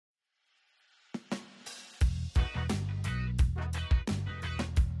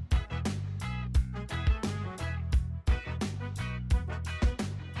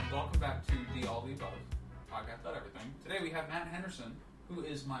all the above. Podcast about everything. Today we have Matt Henderson, who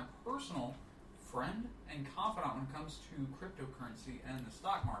is my personal friend and confidant when it comes to cryptocurrency and the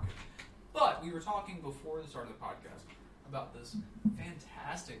stock market. But we were talking before the start of the podcast about this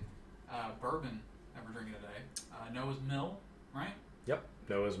fantastic bourbon that we're drinking today. Noah's Mill, right? Yep,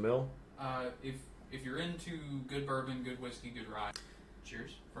 Noah's Mill. If you're into good bourbon, good whiskey, good rye,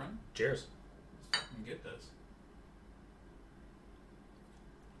 cheers, friend. Cheers. Let's fucking get this.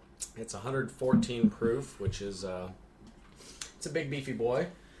 It's 114 proof, which is it's a big beefy boy,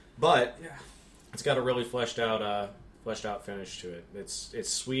 but Yeah. it's got a really fleshed out finish to it. It's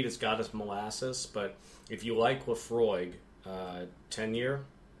sweet. It's got its molasses, but if you like Lafroig 10-year,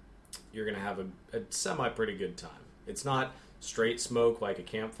 you're gonna have a semi pretty good time. It's not straight smoke like a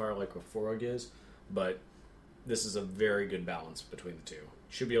campfire like Lafroig is, but this is a very good balance between the two.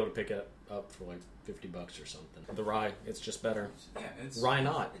 Should be able to pick it up for like $50 or something. The rye, it's just better. Yeah, it's Rye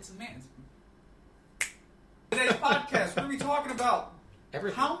not. It's a man. Today's podcast, what are we talking about?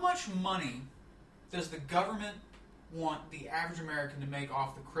 Everything. How much money does the government want the average American to make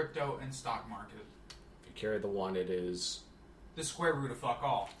off the crypto and stock market? If you carry the one, it is. The square root of fuck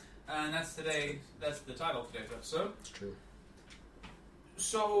all. And that's the title of today's episode. It's true.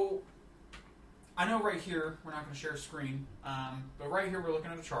 So, I know right here, we're not going to share a screen, but right here we're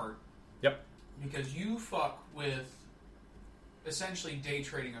looking at a chart. Yep. Because you fuck with essentially day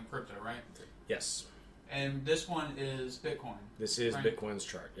trading on crypto, right? Yes. And this one is Bitcoin. This is right? Bitcoin's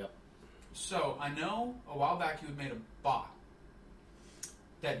chart. Yep. So, I know a while back you had made a bot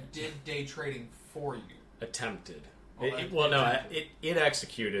that did day trading for you. Attempted. Well, It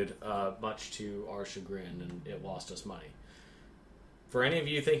executed, much to our chagrin, and it lost us money. For any of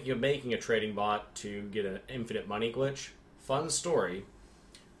you thinking of making a trading bot to get an infinite money glitch, fun story.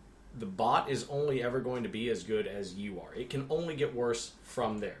 The bot is only ever going to be as good as you are. It can only get worse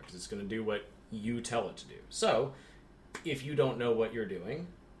from there, because it's going to do what you tell it to do. So, if you don't know what you're doing,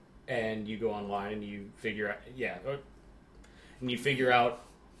 and you go online and you figure out,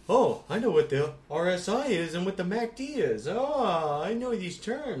 oh, I know what the RSI is and what the MACD is. Oh, I know these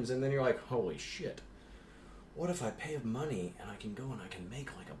terms. And then you're like, holy shit. What if I pay money and I can go and I can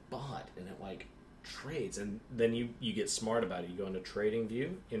make like a bot and it like trades? And then you get smart about it. You go into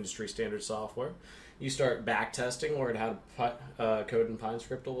TradingView, industry standard software. You start back testing, learn how to code in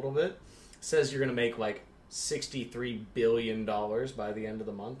PineScript a little bit. It says you're going to make like $63 billion by the end of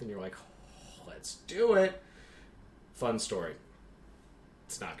the month. And you're like, oh, let's do it. Fun story.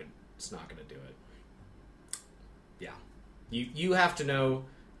 It's not going to do it. Yeah. You have to know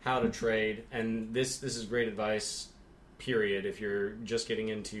how to trade, and this is great advice, period, if you're just getting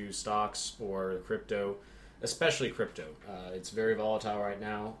into stocks or crypto, especially crypto. It's very volatile right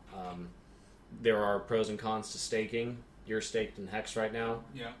now. There are pros and cons to staking. You're staked in Hex right now,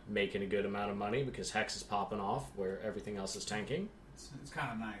 making a good amount of money because Hex is popping off where everything else is tanking. It's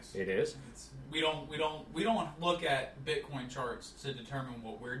kind of nice. It is. We don't look at Bitcoin charts to determine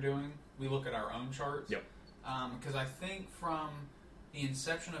what we're doing. We look at our own charts. Yep. Because I think from the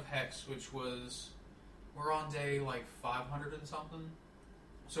inception of Hex, which was, we're on day like 500 and something,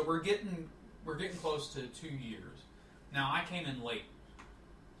 so we're getting close to 2 years. Now I came in late.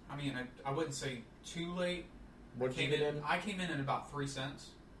 I mean, I wouldn't say too late. What did you get in? I came in at about 3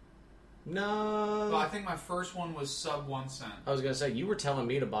 cents. No. Well, I think my first one was sub 1 cent. I was going to say, you were telling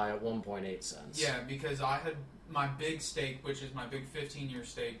me to buy at 1.8 cents. Yeah, because I had my big stake, which is my big 15-year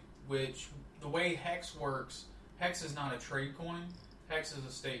stake, which the way Hex works, Hex is not a trade coin. Hex is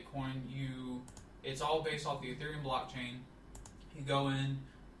a stake coin. It's all based off the Ethereum blockchain. You go in,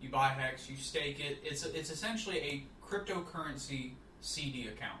 you buy Hex, you stake it. It's essentially a cryptocurrency CD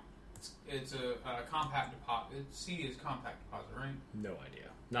account. It's a compact deposit. CD is compact deposit, right? No idea.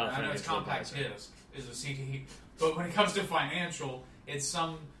 I know it's compact disk is a CD, but when it comes to financial, it's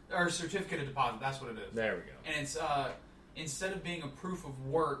certificate of deposit. That's what it is. There we go. And it's instead of being a proof of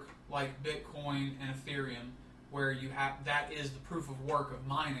work like Bitcoin and Ethereum, where you have that is the proof of work of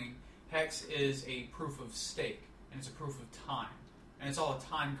mining, Hex is a proof of stake, and it's a proof of time, and it's all a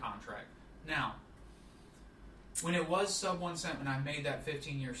time contract. Now, when it was sub 1 cent, when I made that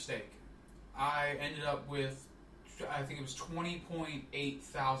 15-year stake, I ended up with, I think it was 20.8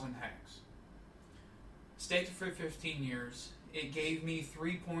 thousand Hex. Staked for 15 years. It gave me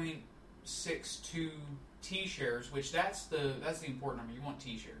 3.62 T shares, which that's the important number. You want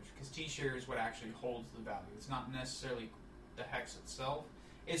T shares because T share is what actually holds the value. It's not necessarily the Hex itself.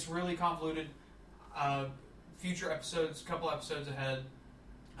 It's really convoluted. Future episodes, couple episodes ahead.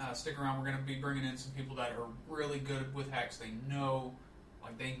 Stick around. We're going to be bringing in some people that are really good with Hex. They know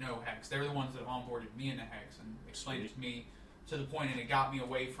Hex. They're the ones that onboarded me into Hex and explained it to me to the point, and it got me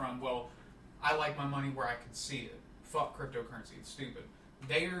away from, well, I like my money where I can see it. Fuck cryptocurrency. It's stupid.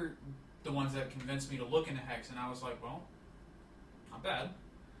 They're the ones that convinced me to look into Hex, and I was like, well, not bad.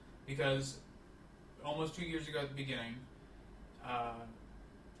 Because almost 2 years ago at the beginning,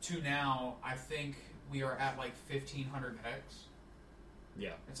 to now, I think we are at like 1,500 Hex.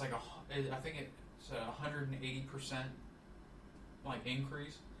 Yeah. It's like I think it's a 180% like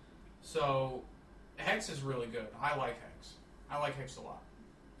increase. So Hex is really good. I like Hex. I like Hex a lot.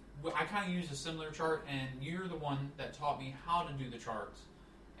 I kind of use a similar chart, and you're the one that taught me how to do the charts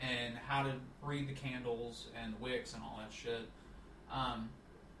and how to read the candles and wicks and all that shit.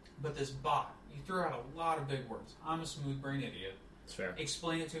 But this bot, you threw out a lot of big words. I'm a smooth brain idiot. It's fair.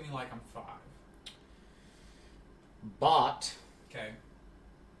 Explain it to me like I'm 5. Bot Okay.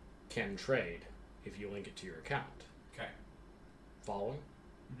 can trade if you link it to your account. Okay. Following?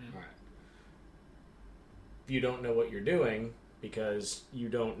 Mm-hmm. All right. If you don't know what you're doing because you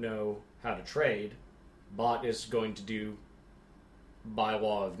don't know how to trade, bot is going to do, by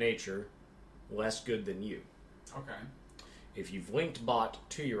law of nature, less good than you. Okay. If you've linked bot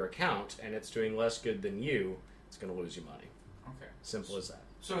to your account and it's doing less good than you, it's going to lose you money. Okay. Simple as that.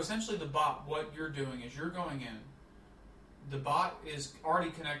 So essentially the bot, what you're doing is you're going in, the bot is already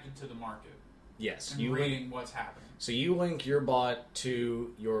connected to the market. Yes. And reading what's happening. So you link your bot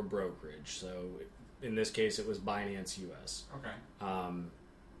to your brokerage. So in this case, it was Binance US. Okay.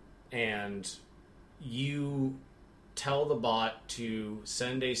 And you tell the bot to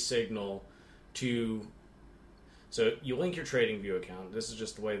send a signal to... So you link your TradingView account. This is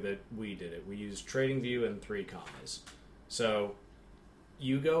just the way that we did it. We used TradingView and 3 commas. So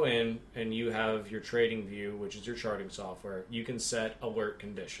you go in and you have your TradingView, which is your charting software. You can set alert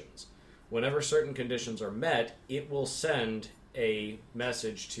conditions. Whenever certain conditions are met, it will send a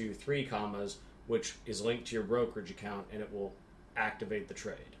message to 3 commas, which is linked to your brokerage account, and it will activate the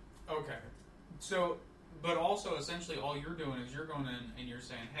trade. Okay. So, but also essentially all you're doing is you're going in and you're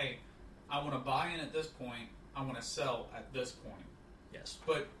saying, hey, I want to buy in at this point, I want to sell at this point. Yes.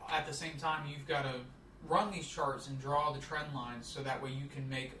 But at the same time, you've got to run these charts and draw the trend lines so that way you can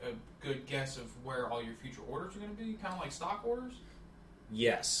make a good guess of where all your future orders are going to be, kind of like stock orders?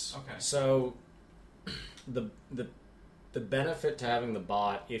 Yes. Okay. So the benefit to having the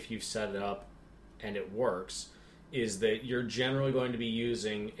bot, if you set it up and it works, is that you're generally going to be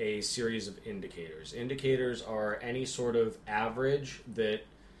using a series of indicators. Indicators are any sort of average that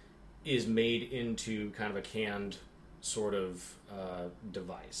is made into kind of a canned sort of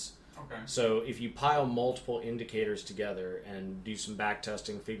device. Okay. So if you pile multiple indicators together and do some back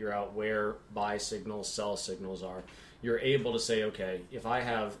testing, figure out where buy signals, sell signals are, you're able to say, okay, if I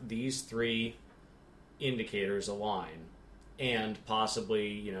have these 3 indicators align and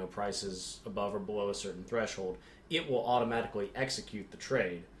possibly, prices above or below a certain threshold, it will automatically execute the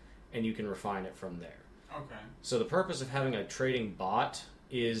trade and you can refine it from there. Okay. So the purpose of having a trading bot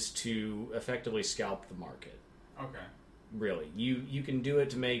is to effectively scalp the market. Okay. Really. You can do it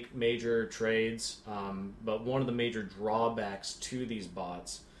to make major trades, but one of the major drawbacks to these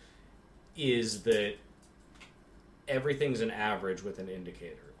bots is that everything's an average with an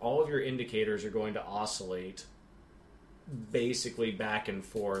indicator. All of your indicators are going to oscillate basically back and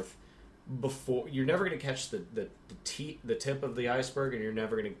forth. Before you're never going to catch the tip of the iceberg, and you're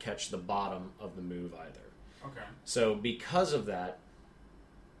never going to catch the bottom of the move either. Okay. So because of that,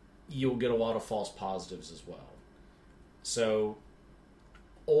 you'll get a lot of false positives as well. So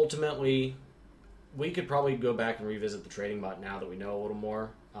ultimately, we could probably go back and revisit the trading bot now that we know a little more.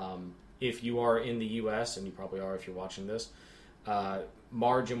 If you are in the U.S., and you probably are if you're watching this,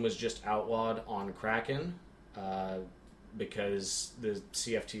 margin was just outlawed on Kraken because the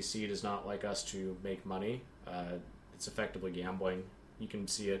CFTC does not like us to make money. It's effectively gambling. You can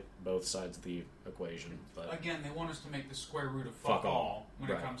see it both sides of the equation. But again, they want us to make the square root of fuck all when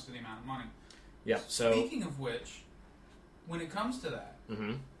it comes to the amount of money. Yeah. So speaking of which, when it comes to that,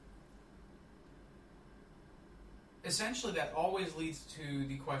 essentially that always leads to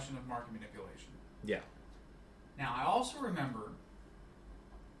the question of market manipulation. Yeah. Now, I also remember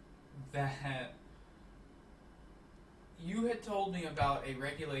that you had told me about a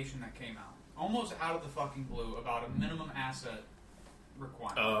regulation that came out, almost out of the fucking blue, about a minimum asset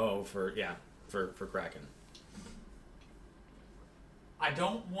requirement. Oh, for Kraken. I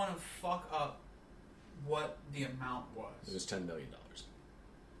don't want to fuck up what the amount was. It was $10 million.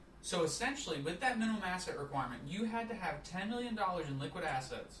 So essentially, with that minimum asset requirement, you had to have $10 million in liquid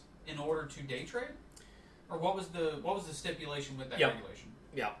assets in order to day trade? Or what was the stipulation with that regulation?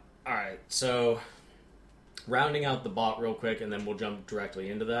 Yeah. All right. So rounding out the bot real quick, and then we'll jump directly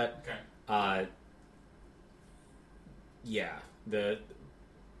into that. Okay. Yeah.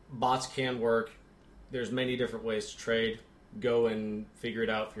 bots can work. There's many different ways to trade. Go and figure it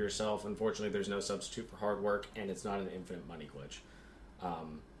out for yourself. Unfortunately, there's no substitute for hard work, and it's not an infinite money glitch.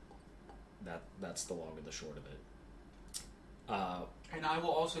 That's the long and the short of it. And I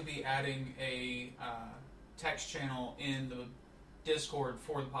will also be adding a text channel in the Discord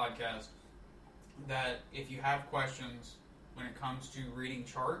for the podcast that if you have questions when it comes to reading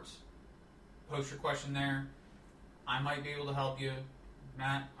charts, post your question there. I might be able to help you.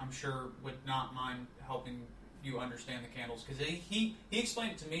 Matt, I'm sure, would not mind helping you understand the candles, because he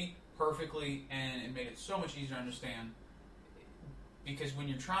explained it to me perfectly, and it made it so much easier to understand. Because when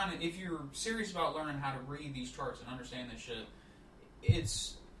you're if you're serious about learning how to read these charts and understand this shit,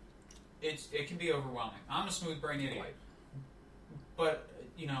 it can be overwhelming. I'm a smooth brain idiot, but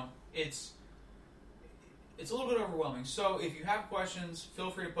it's a little bit overwhelming. So if you have questions,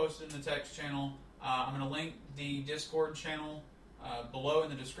 feel free to post it in the text channel. I'm going to link the Discord channel below in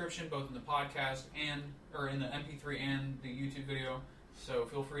the description, both in the podcast or in the MP3 and the YouTube video. So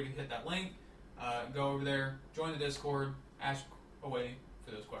feel free to hit that link, go over there, join the Discord, ask away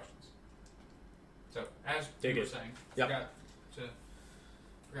for those questions. So as you were saying, forgot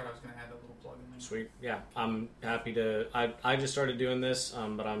I was going to add that little plug in there. Sweet. Yeah, I'm happy to. I just started doing this,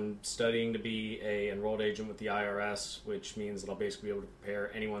 but I'm studying to be a enrolled agent with the IRS, which means that I'll basically be able to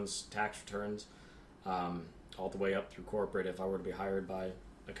prepare anyone's tax returns, all the way up through corporate if I were to be hired by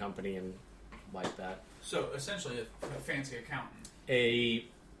a company and like that. So essentially, a fancy accountant.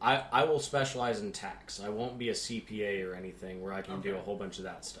 I will specialize in tax. I won't be a CPA or anything where I can do a whole bunch of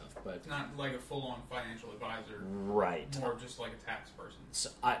that stuff. But it's not like a full-on financial advisor. Right. More just like a tax person. So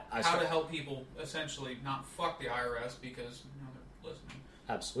how to help people essentially not fuck the IRS because they're listening.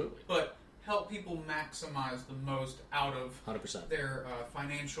 Absolutely. But help people maximize the most out of 100% their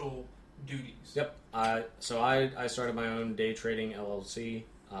financial duties. Yep. So I started my own day trading LLC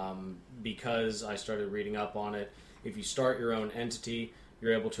because I started reading up on it. If you start your own entity,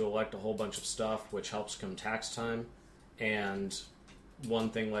 you're able to elect a whole bunch of stuff, which helps come tax time. And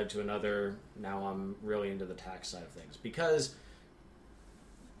one thing led to another. Now I'm really into the tax side of things. Because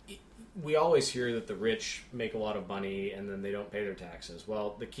we always hear that the rich make a lot of money and then they don't pay their taxes.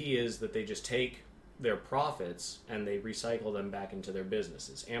 Well, the key is that they just take their profits and they recycle them back into their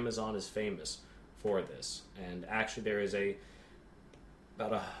businesses. Amazon is famous for this. And actually there is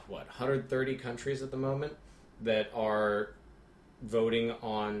about 130 countries at the moment that are voting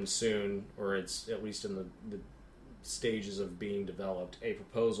on soon, or it's at least in the stages of being developed, a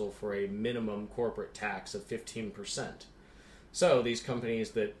proposal for a minimum corporate tax of 15%. So these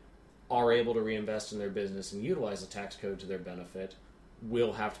companies that are able to reinvest in their business and utilize the tax code to their benefit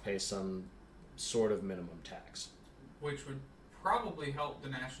will have to pay some sort of minimum tax. Which would probably help the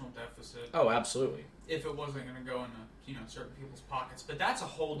national deficit. Oh, absolutely. If it wasn't going to go into certain people's pockets. But that's a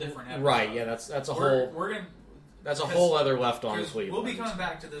whole different episode. Right, yeah, that's a whole... We're going to... That's a whole other left on Cleveland. We'll be coming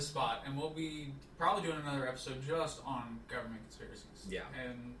back to this spot, and we'll be probably doing another episode just on government conspiracies. Yeah.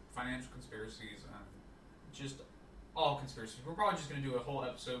 And financial conspiracies, and just all conspiracies. We're probably just going to do a whole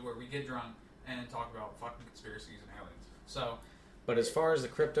episode where we get drunk and talk about fucking conspiracies and aliens. So, but as far as the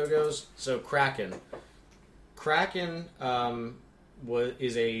crypto goes, so Kraken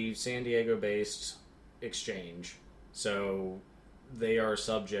is a San Diego-based exchange. So they are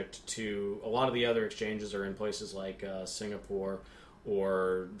subject to a lot of the other exchanges are in places like Singapore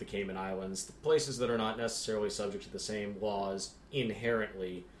or the Cayman Islands, the places that are not necessarily subject to the same laws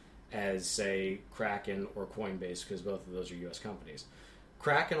inherently as, say, Kraken or Coinbase, because both of those are U.S. companies.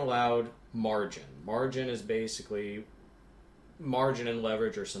 Kraken allowed margin. Margin is basically, margin and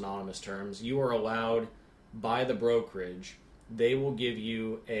leverage are synonymous terms. You are allowed by the brokerage, they will give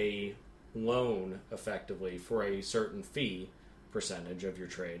you a loan effectively for a certain fee percentage of your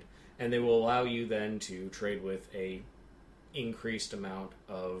trade, and they will allow you then to trade with a increased amount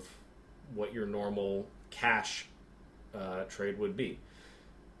of what your normal cash trade would be.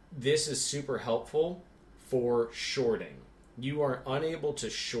 This is super helpful for shorting. You are unable to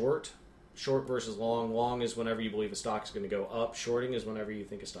short versus long. Long is whenever you believe a stock is going to go up. Shorting is whenever you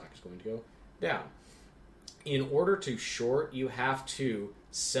think a stock is going to go down. In order to short, you have to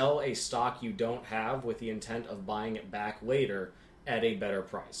sell a stock you don't have with the intent of buying it back later at a better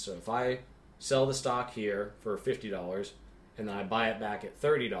price. So if I sell the stock here for $50 and then I buy it back at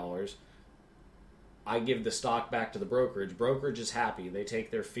 $30, I give the stock back to the brokerage. Brokerage is happy. They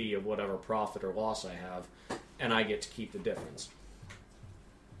take their fee of whatever profit or loss I have, and I get to keep the difference.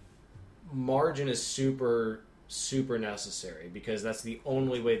 Margin is super, super necessary because that's the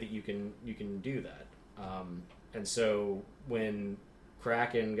only way that you can do that. And so when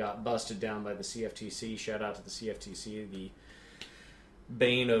Kraken got busted down by the CFTC, shout out to the CFTC,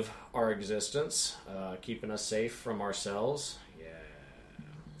 bane of our existence, keeping us safe from ourselves.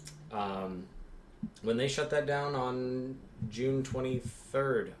 Yeah. When they shut that down on June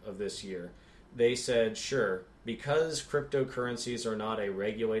 23rd of this year, they said, sure, because cryptocurrencies are not a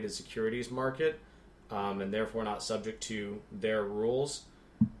regulated securities market, and therefore not subject to their rules,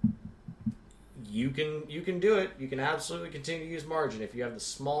 you can do it. You can absolutely continue to use margin if you have the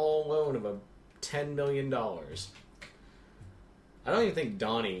small loan of $10 million. I don't even think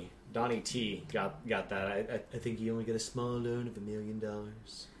Donnie T got that. I think you only get a small loan of $1 million.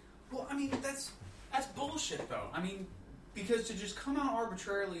 Well, I mean, that's bullshit, though. I mean, because to just come out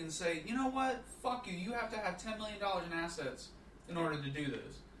arbitrarily and say, you know what, fuck you, you have to have $10 million in assets in order to do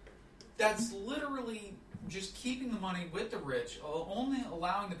this. That's literally just keeping the money with the rich, only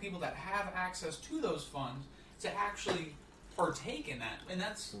allowing the people that have access to those funds to actually partake in that. And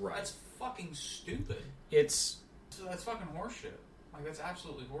that's fucking stupid. That's fucking horseshit. Like, that's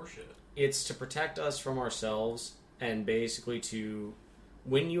absolutely horseshit. It's to protect us from ourselves, and basically to,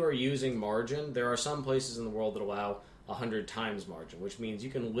 when you are using margin, there are some places in the world that allow 100 times margin, which means you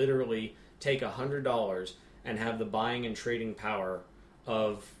can literally take $100 and have the buying and trading power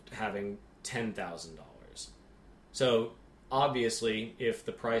of having $10,000. So, obviously, if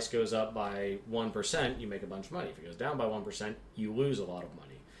the price goes up by 1%, you make a bunch of money. If it goes down by 1%, you lose a lot of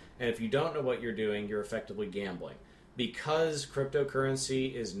money. And if you don't know what you're doing, you're effectively gambling. Because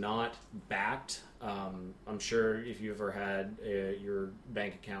cryptocurrency is not backed, I'm sure if you've ever had your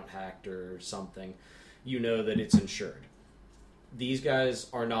bank account hacked or something, you know that it's insured. These guys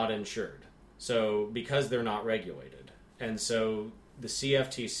are not insured. So, because they're not regulated. And so, the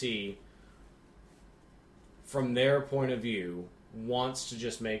CFTC, from their point of view, wants to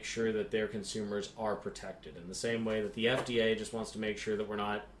just make sure that their consumers are protected. In the same way that the FDA just wants to make sure that we're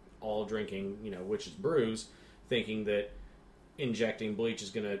not all drinking, witch's brews, thinking that injecting bleach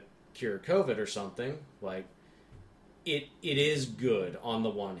is going to cure COVID or something. Like, it is good on the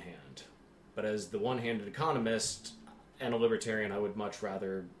one hand. But as the one-handed economist and a libertarian, I would much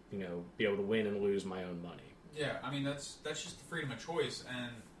rather, be able to win and lose my own money. Yeah, I mean, that's just the freedom of choice.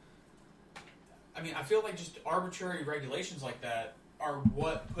 And, I mean, I feel like just arbitrary regulations like that are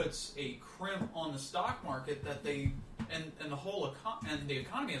what puts a crimp on the stock market that they, and the whole, and the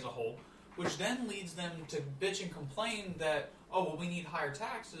economy as a whole, which then leads them to bitch and complain that, oh, well, we need higher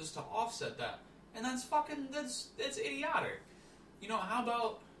taxes to offset that. And that's idiotic. How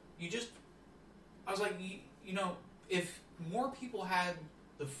about you just, I was like, if more people had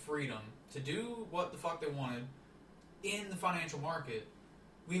the freedom to do what the fuck they wanted in the financial market,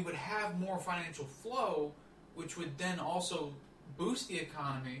 we would have more financial flow, which would then also boost the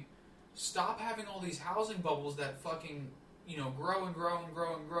economy, stop having all these housing bubbles that fucking, grow and grow and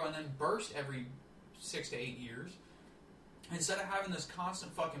grow and grow and then burst every 6 to 8 years. Instead of having this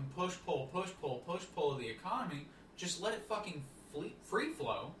constant fucking push-pull of the economy, just let it fucking free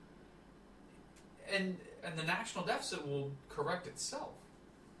flow, and the national deficit will correct itself.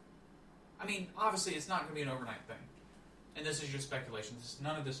 I mean, obviously, it's not going to be an overnight thing. And this is just speculation.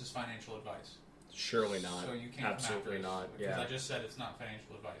 None of this is financial advice. Surely not. So you can't absolutely not. Because yeah. I just said it's not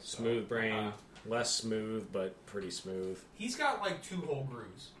financial advice. Smooth brain, less smooth, but pretty smooth. He's got like 2 whole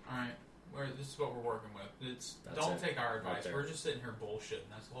grooves. All right, where this is what we're working with. Don't take our advice. Right, we're just sitting here bullshitting.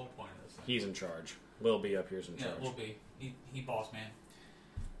 That's the whole point of this thing. He's in charge. Lil B up here's in charge. Yeah, Lil B. He boss man.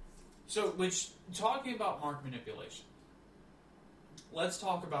 So, talking about market manipulation, let's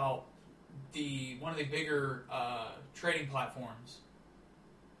talk about one of the bigger trading platforms.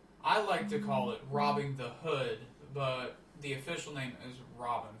 I like to call it robbing the hood, but the official name is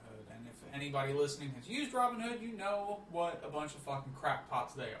Robinhood. And if anybody listening has used Robinhood, you know what a bunch of fucking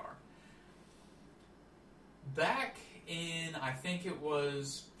crackpots they are. Back in, I think it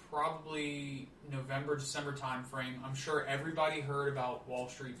was probably November, December time frame, I'm sure everybody heard about Wall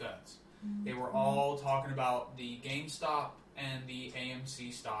Street Bets. They were all talking about the GameStop and the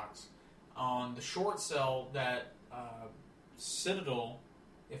AMC stocks on the short sell that Citadel,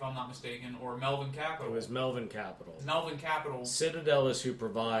 if I'm not mistaken, or Melvin Capital. It was Melvin Capital. Melvin Capital. Citadel is who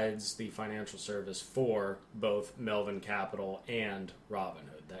provides the financial service for both Melvin Capital and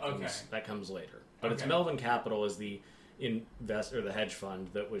Robinhood. That comes later. But it's Melvin Capital is the the hedge fund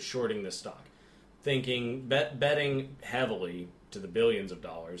that was shorting this stock, betting heavily to the billions of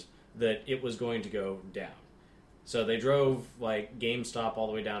dollars that it was going to go down. So they drove like GameStop all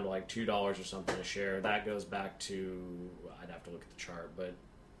the way down to like $2 or something a share. That goes back to, I'd have to look at the chart, but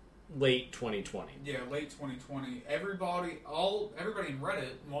late 2020. Yeah, late 2020. Everybody in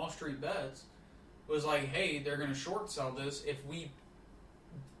Reddit, Wall Street Bets, was like, hey, they're going to short sell this if we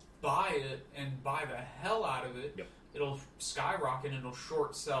buy it and buy the hell out of it. Yep. it'll skyrocket and it'll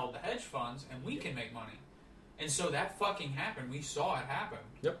short sell the hedge funds, and we can make money. And so that fucking happened. We saw it happen.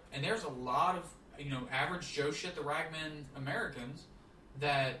 Yep. And there's a lot of, average Joe shit the ragman Americans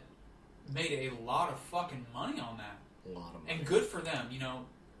that made a lot of fucking money on that. A lot of money. And good for them,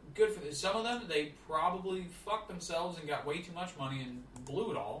 good for them. Some of them, they probably fucked themselves and got way too much money and blew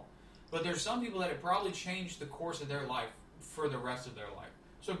it all. But there's some people that it probably changed the course of their life for the rest of their life.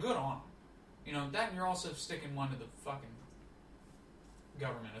 So good on them. That, and you're also sticking one to the fucking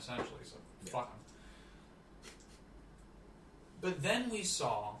government, essentially. So fuck them. But then we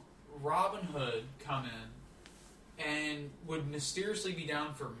saw Robin Hood come in and would mysteriously be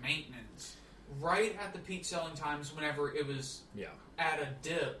down for maintenance right at the peak selling times whenever it was at a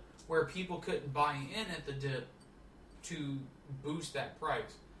dip where people couldn't buy in at the dip to boost that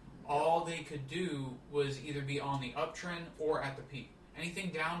price. All they could do was either be on the uptrend or at the peak. Anything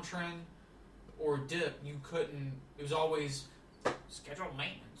downtrend or dip, you couldn't. It was always scheduled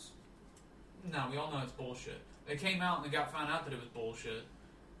maintenance. No, we all know it's bullshit. They came out and they got found out that it was bullshit,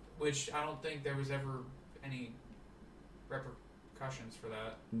 which I don't think there was ever any repercussions for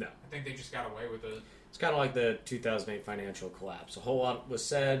that. No. I think they just got away with it. It's kind of like the 2008 financial collapse. A whole lot was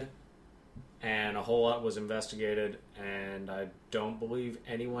said, and a whole lot was investigated, and I don't believe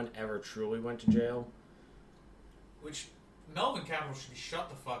anyone ever truly went to jail. Which, Melvin Capital should be shut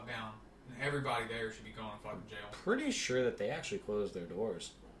the fuck down, and everybody there should be going to fucking jail. Pretty sure that they actually closed their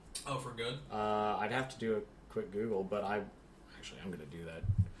doors. Oh, for good? I'd have to do a quick Google, but I'm going to do that.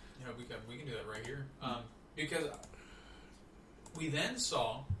 Yeah, we can do that right here. Because we then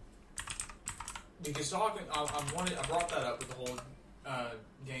saw, I brought that up with the whole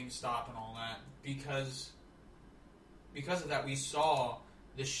GameStop and all that because of that we saw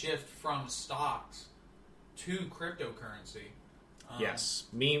the shift from stocks to cryptocurrency. Yes,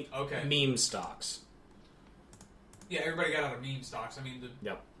 meme stocks. Yeah, everybody got out of meme stocks. I mean,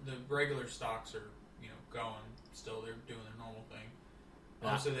 the regular stocks are going still. They're doing their normal thing.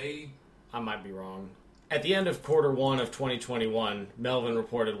 So I might be wrong. At the end of quarter one of 2021, Melvin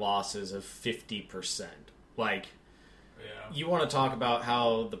reported losses of 50%. You want to talk about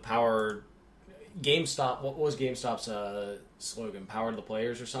how the power... GameStop, what was GameStop's slogan? Power to the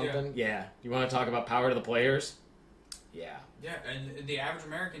players or something? Yeah. You want to talk about power to the players? Yeah. Yeah, and the average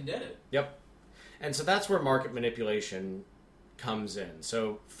American did it. Yep. And so that's where market manipulation comes in.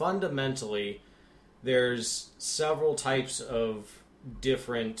 So fundamentally, there's several types of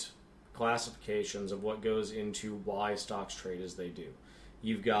different classifications of what goes into why stocks trade as they do.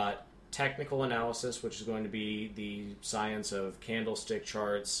 You've got technical analysis, which is going to be the science of candlestick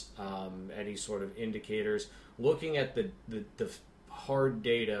charts, any sort of indicators, looking at the hard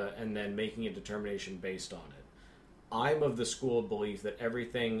data and then making a determination based on it. I'm of the school of belief that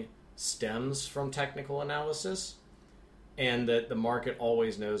everything stems from technical analysis and that the market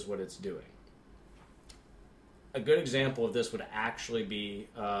always knows what it's doing. A good example of this would actually be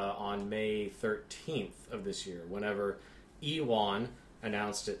on May 13th of this year, whenever Elon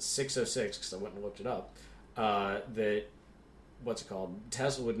announced at 6:06, because I went and looked it up, that,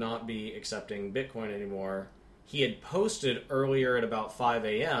 Tesla would not be accepting Bitcoin anymore. He had posted earlier at about 5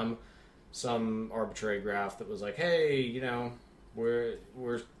 a.m. some arbitrary graph that was like, hey, we're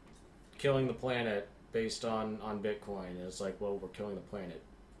killing the planet based on Bitcoin. And it's like, well, we're killing the planet,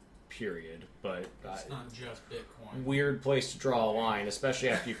 period. But it's not just Bitcoin. Weird place to draw a line, especially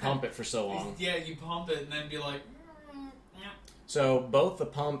after you pump it for so long. Yeah, you pump it and then be like... So both the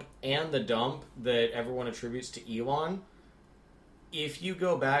pump and the dump that everyone attributes to Elon, if you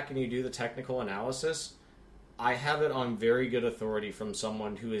go back and you do the technical analysis, I have it on very good authority from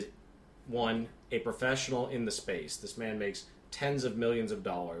someone who is, one, a professional in the space. This man makes tens of millions of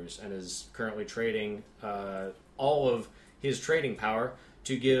dollars and is currently trading all of his trading power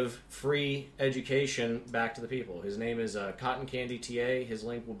to give free education back to the people. His name is Cotton Candy TA. His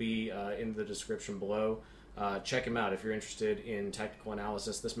link will be in the description below. Check him out if you're interested in technical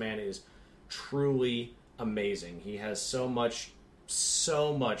analysis. This man is truly amazing. He has so much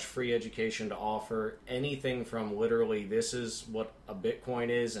free education to offer. Anything from literally this is what a Bitcoin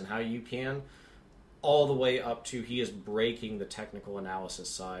is and how you can, all the way up to he is breaking the technical analysis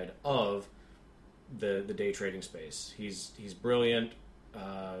side of the day trading space. He's brilliant.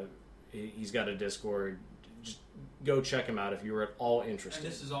 He's got a Discord. Just go check him out if you were at all interested.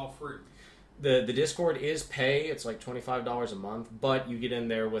 And this is all free. The Discord is pay. It's like $25 a month, but you get in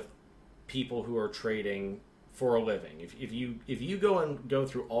there with people who are trading for a living. If you go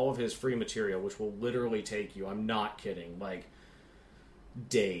through all of his free material, which will literally take you, I'm not kidding, like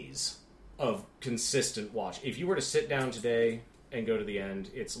days of consistent watch. If you were to sit down today and go to the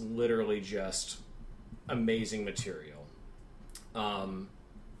end, it's literally just amazing material.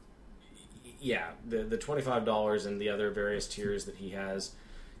 Yeah, the $25 and the other various tiers that he has,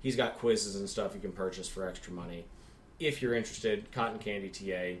 he's got quizzes and stuff you can purchase for extra money. If you're interested, Cotton Candy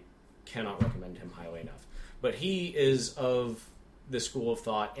TA, cannot recommend him highly enough. But he is of the school of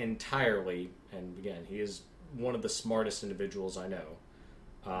thought entirely, and again, he is one of the smartest individuals I know,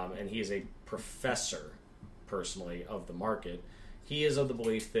 and he is a professor, personally, of the market. He is of the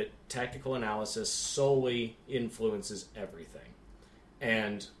belief that technical analysis solely influences everything.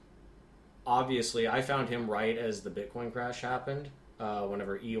 And obviously, I found him right as the Bitcoin crash happened,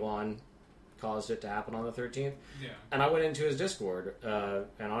 whenever Elon caused it to happen on the 13th. Yeah. And I went into his Discord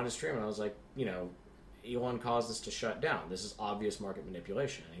and on his stream, and I was like, Elon caused this to shut down. This is obvious market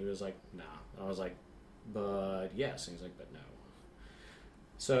manipulation. And he was like, nah. And I was like, but yes. And he's like, but no.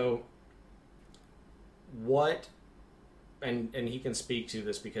 So what, and he can speak to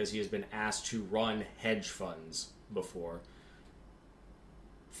this because he has been asked to run hedge funds before.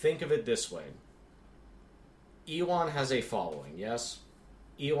 Think of it this way. Elon has a following, yes?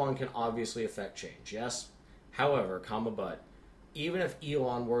 Elon can obviously affect change, yes? However, but even if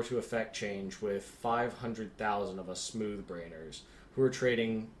Elon were to affect change with 500,000 of us smooth brainers who are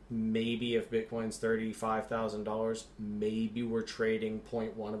trading, maybe if Bitcoin's $35,000, maybe we're trading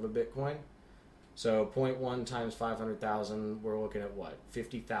 0.1 of a Bitcoin. So 0.1 times 500,000, we're looking at what?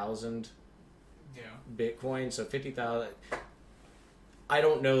 50,000 Bitcoin. So 50,000. I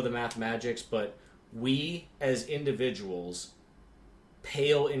don't know the mathematics, but we as individuals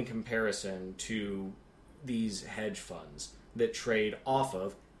pale in comparison to these hedge funds that trade off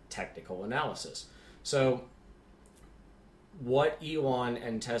of technical analysis. So what Elon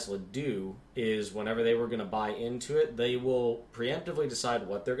and Tesla do is whenever they were going to buy into it, they will preemptively decide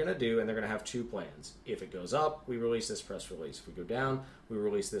what they're going to do, and they're going to have two plans. If it goes up, we release this press release. If we go down, we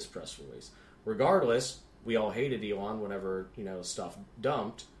release this press release. Regardless, we all hated Elon whenever, stuff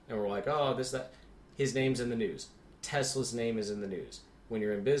dumped, and we're like, oh, this, that. His name's in the news. Tesla's name is in the news. When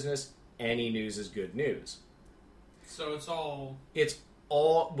you're in business, any news is good news. So it's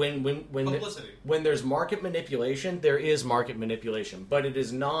all when publicity. When there's market manipulation, there is market manipulation, but it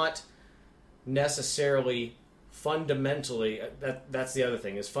is not necessarily fundamentally. That's the other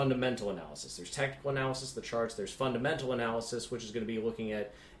thing, is fundamental analysis. There's technical analysis, the charts. There's fundamental analysis, which is going to be looking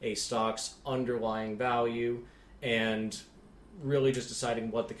at a stock's underlying value and really just deciding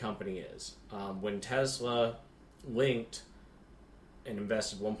what the company is. When Tesla linked and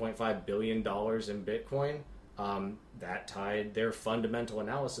invested $1.5 billion in Bitcoin, that tied their fundamental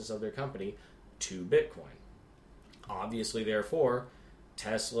analysis of their company to Bitcoin. Obviously, therefore,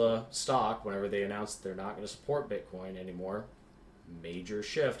 Tesla stock, whenever they announced they're not going to support Bitcoin anymore, major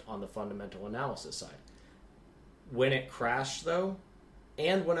shift on the fundamental analysis side. When it crashed, though,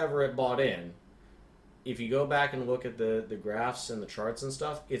 and whenever it bought in, if you go back and look at the graphs and the charts and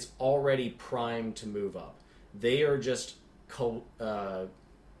stuff, it's already primed to move up. They are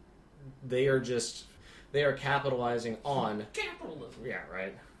capitalizing on capitalism. Yeah,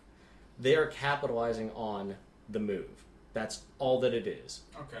 right. They are capitalizing on the move. That's all that it is.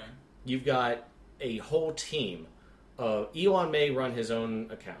 Okay. You've got a whole team of Elon may run his own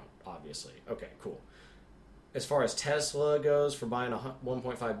account, obviously. Okay, cool. As far as Tesla goes, for buying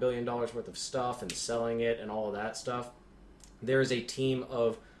 $1.5 billion worth of stuff and selling it and all of that stuff, there is a team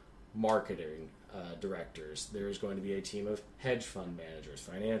of marketing directors. There's going to be a team of hedge fund managers,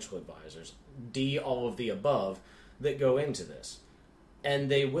 financial advisors, all of the above that go into this. And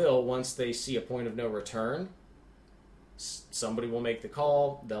they will, once they see a point of no return, somebody will make the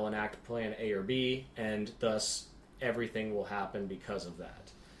call, they'll enact plan A or B, and thus everything will happen because of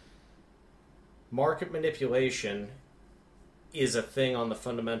that. Market manipulation is a thing on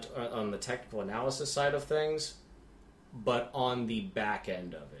the technical analysis side of things, but on the back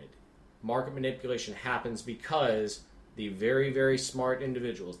end of it. Market manipulation happens because the very, very smart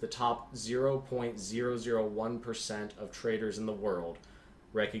individuals, the top 0.001% of traders in the world,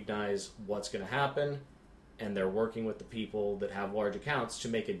 recognize what's going to happen, and they're working with the people that have large accounts to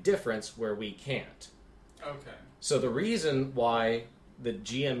make a difference where we can't. Okay. So the reason why the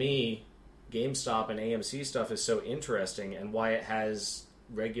GME, GameStop, and AMC stuff is so interesting and why it has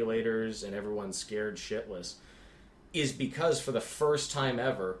regulators and everyone scared shitless is because for the first time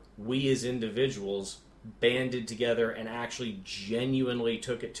ever, we as individuals banded together and actually genuinely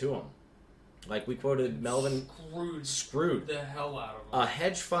took it to them. Like we quoted Melvin, screwed the hell out of them. A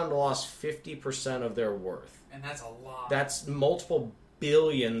hedge fund lost 50% of their worth. And that's a lot. That's multiple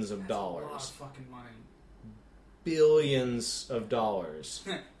billions of dollars. That's a lot of fucking money. Billions of dollars.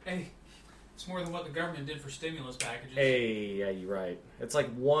 Hey, It's more than what the government did for stimulus packages. Hey, yeah, you're right. It's like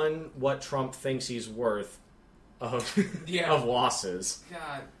what Trump thinks he's worth of of losses.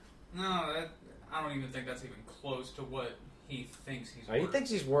 God, no, I don't even think that's even close to what he thinks he's worth. He thinks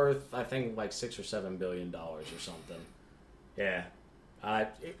he's worth, I think, like $6 or $7 billion or something. Yeah.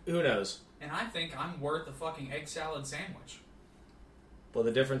 Who knows? And I think I'm worth a fucking egg salad sandwich. Well, the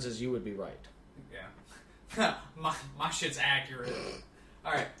difference is you would be right. Yeah. my shit's accurate.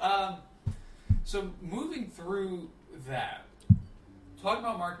 Alright, so moving through that, talk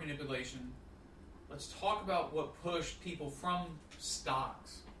about market manipulation. Let's talk about what pushed people from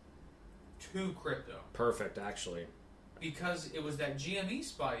stocks to crypto. Perfect, actually. Because it was that GME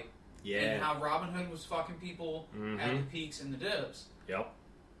spike. Yeah. And how Robinhood was fucking people at the peaks and the dips. Yep.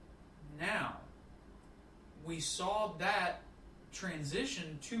 Now, we saw that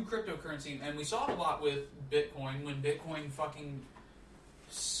transition to cryptocurrency, and we saw it a lot with Bitcoin when Bitcoin fucking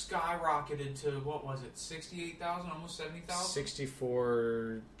skyrocketed to, what was it, 68,000, almost 70,000?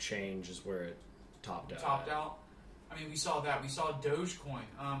 64 change is where it topped out. I mean, we saw that. We saw Dogecoin.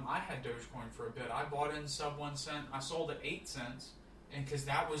 I had Dogecoin for a bit. I bought in sub 1 cent. I sold at 8 cents. And because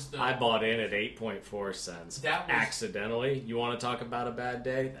that was the... I bought in at 8.4 cents. That was... Accidentally. You want to talk about a bad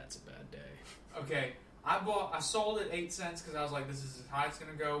day? That's a bad day. Okay. I sold at 8 cents because I was like, this is as high as it's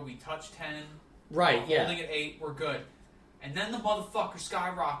going to go. We touched 10. Right, yeah. Holding at 8, we're good. And then the motherfucker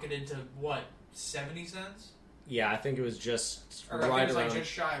skyrocketed to, what, 70 cents? Yeah, I think it was just or right I think it was around... like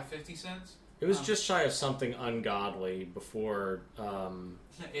just shy of 50 cents. It was just shy of something ungodly before...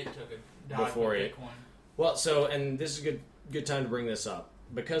 it took a dive before with it. Bitcoin. Well, so, and this is a good time to bring this up.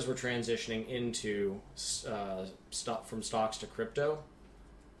 Because we're transitioning into from stocks to crypto,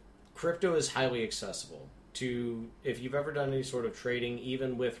 crypto is highly accessible. If you've ever done any sort of trading,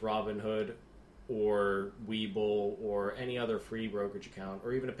 even with Robinhood or Webull or any other free brokerage account,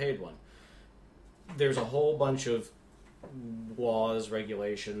 or even a paid one, there's a whole bunch of laws,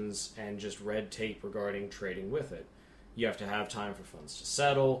 regulations, and just red tape regarding trading with it. You have to have time for funds to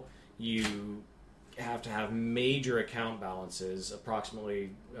settle. You have to have major account balances,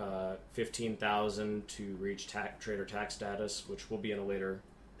 approximately 15,000 to reach trader tax status, which will be in a later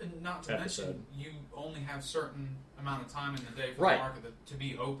and not to episode. mention, you only have certain amount of time in the day for Right. the market to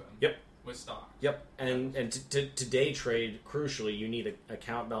be open. Yep. With stocks. Yep, and to day trade, crucially, you need an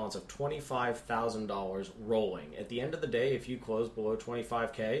account balance of $25,000 rolling. At the end of the day, if you close below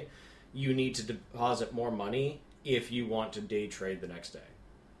 25K, you need to deposit more money if you want to day trade the next day.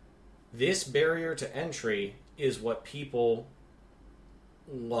 This barrier to entry is what people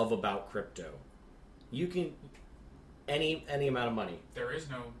love about crypto. You can any amount of money. There is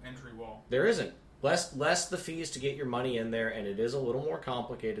no entry wall. There isn't. Less the fees to get your money in there, and it is a little more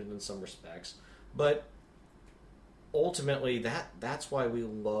complicated in some respects. But ultimately, that's why we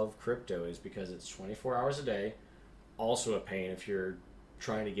love crypto, is because it's 24 hours a day. Also a pain if you're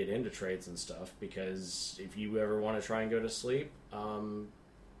trying to get into trades and stuff, because if you ever want to try and go to sleep, No.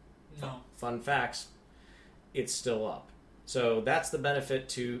 fun facts, it's still up. So that's the benefit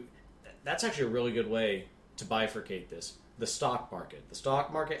to... That's actually a really good way to bifurcate this. The stock market. The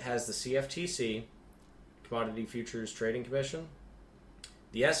stock market has the CFTC, Commodity Futures Trading Commission,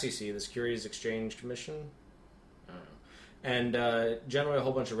 the SEC, the Securities Exchange Commission, I don't know, and generally a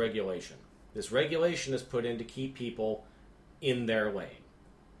whole bunch of regulation. This regulation is put in to keep people in their lane.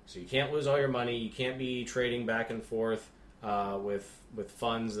 So you can't lose all your money. You can't be trading back and forth with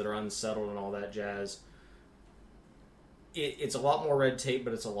funds that are unsettled and all that jazz. It's a lot more red tape,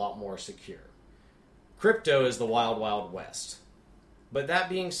 but it's a lot more secure. Crypto is the wild, wild west. But that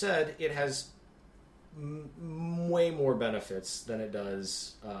being said, it has way more benefits than it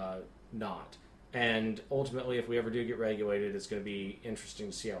does not. And ultimately, if we ever do get regulated, it's going to be interesting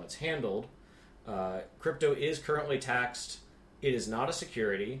to see how it's handled. Crypto is currently taxed. It is not a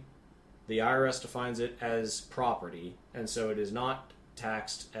security. The IRS defines it as property, and so it is not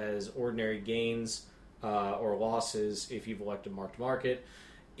taxed as ordinary gains or losses if you've elected mark-to-market.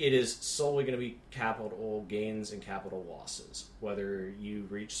 It is solely going to be capital gains and capital losses, whether you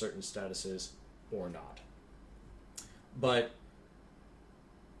reach certain statuses or not. But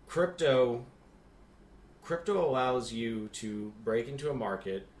crypto allows you to break into a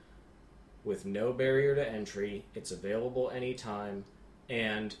market with no barrier to entry. It's available anytime,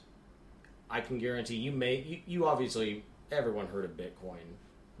 and I can guarantee you obviously, everyone heard of Bitcoin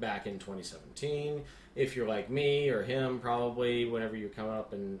back in 2017. If you're like me or him, probably whenever you're coming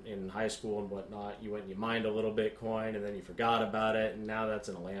up in high school and whatnot, you went and you mined a little Bitcoin and then you forgot about it, and now that's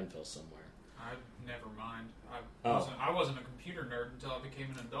in a landfill somewhere. I never mined. I wasn't a computer nerd until I became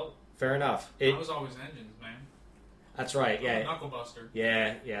an adult. Fair enough. I was always engines, man. That's right. Yeah. Knuckle Buster.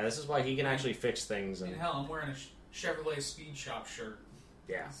 Yeah. This is why he can actually fix things. And hell, I'm wearing a Chevrolet Speed Shop shirt.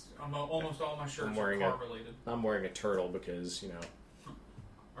 Yeah. Almost all my shirts are car related. I'm wearing a turtle because, you know.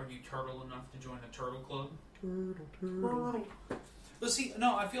 Are you turtle enough to join a turtle club? Turtle. But see,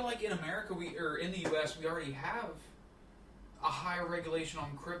 no, I feel like in America, or in the U.S., we already have a higher regulation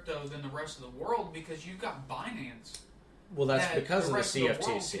on crypto than the rest of the world because you've got Binance. Well, that's because of the CFTC. The rest of the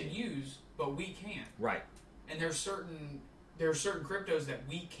world can use, but we can't. Right. And there are certain cryptos that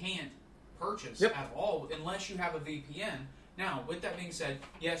we can't purchase at all unless you have a VPN. Now, with that being said,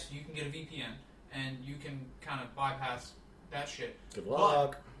 yes, you can get a VPN and you can kind of bypass that shit. Good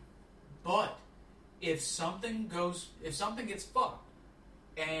luck. But if something gets fucked,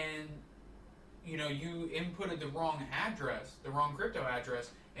 and you know you inputted the wrong address, the wrong crypto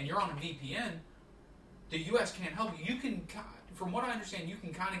address, and you're on a VPN, the U.S. can't help you. You can, from what I understand, you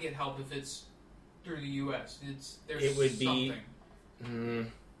can kind of get help if it's through the U.S. It would be.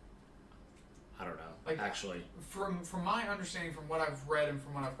 I don't know. Like, actually, from my understanding, from what I've read and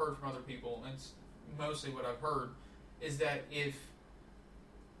from what I've heard from other people, and it's mostly what I've heard, is that if,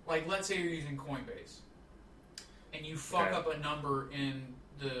 like, let's say you're using Coinbase, and you fuck up a number in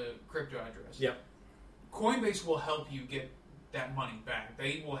the crypto address. Yep. Coinbase will help you get that money back.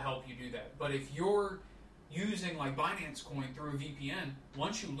 They will help you do that. But if you're using, like, Binance Coin through a VPN,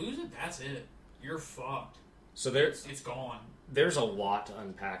 once you lose it, that's it. You're fucked. So it's gone. There's a lot to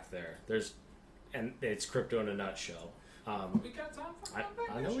unpack there. And it's crypto in a nutshell. We got time for that.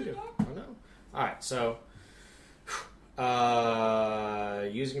 I know we do. I know. All right, so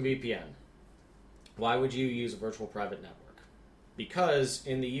using a VPN. Why would you use a virtual private network? Because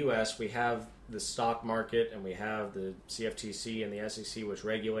in the U.S. we have the stock market and we have the CFTC and the SEC which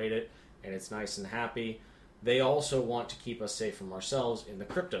regulate it, and it's nice and happy. They also want to keep us safe from ourselves in the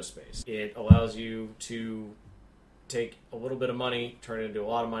crypto space. It allows you to take a little bit of money, turn it into a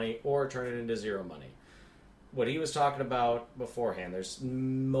lot of money, or turn it into zero money. What he was talking about beforehand, there's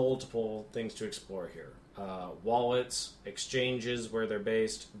multiple things to explore here. Wallets, exchanges, where they're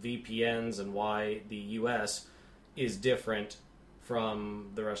based, VPNs, and why the U.S. is different from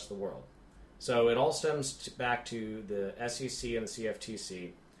the rest of the world. So it all stems back to the SEC and the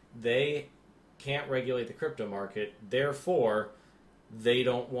CFTC. They can't regulate the crypto market, therefore they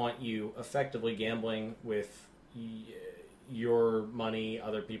don't want you effectively gambling with your money,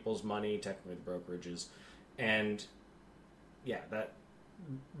 other people's money, technically the brokerages, and that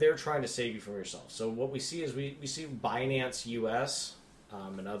they're trying to save you from yourself. So what we see is we see Binance US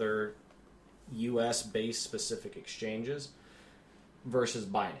and other US based specific exchanges versus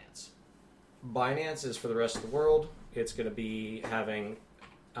Binance. Binance is for the rest of the world. It's going to be having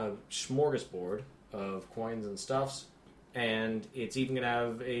a smorgasbord of coins and stuffs, and it's even going to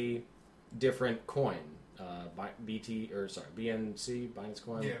have a different coin. BNC, Binance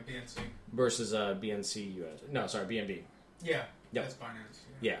Coin? Yeah, BNC. Versus BNC US. No, sorry, BNB. Yeah, that's Binance.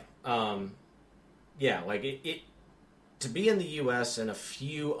 Yeah. Like it to be in the US and a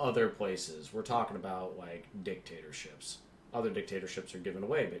few other places, we're talking about like dictatorships. Other dictatorships are giving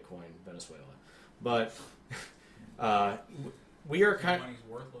away Bitcoin, Venezuela. But we are kind money's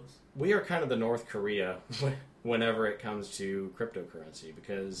worthless. We are kind of the North Korea whenever it comes to cryptocurrency,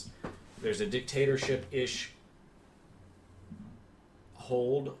 because there's a dictatorship-ish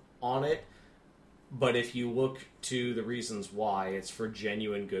hold on it, but if you look to the reasons why, it's for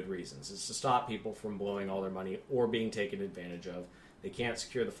genuine good reasons. It's to stop people from blowing all their money or being taken advantage of. They can't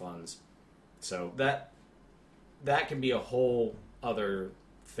secure the funds. So that can be a whole other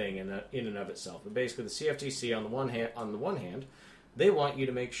thing in and of itself. But basically, the CFTC, on the one hand, they want you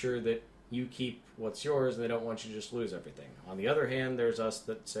to make sure that you keep what's yours, and they don't want you to just lose everything. On the other hand, there's us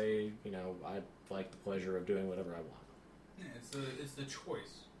that say, I'd like the pleasure of doing whatever I want. Yeah, it's the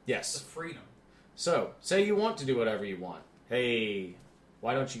choice. Yes. The freedom. So, say you want to do whatever you want. Hey,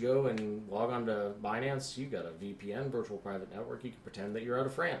 why don't you go and log on to Binance? You got a VPN, virtual private network. You can pretend that you're out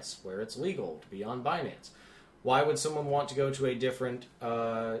of France, where it's legal to be on Binance. Why would someone want to go to a different,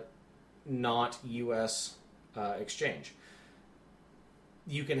 not U.S. Exchange?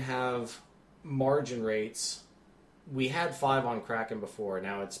 You can have margin rates. We had 5 on Kraken before.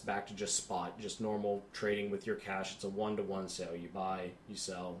 Now it's back to just spot, just normal trading with your cash. It's a 1-to-1 sale. You buy, you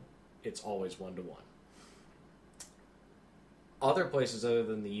sell. It's always 1-to-1. Other places other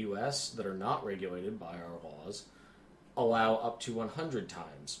than the U.S. that are not regulated by our laws allow up to 100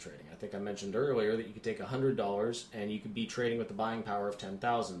 times trading. I think I mentioned earlier that you could take $100 and you could be trading with the buying power of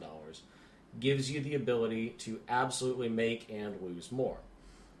 $10,000. Gives you the ability to absolutely make and lose more.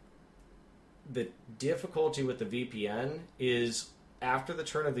 The difficulty with the VPN is after the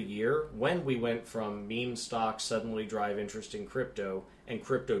turn of the year, when we went from meme stocks suddenly drive interest in crypto, and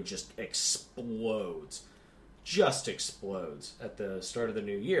crypto just explodes at the start of the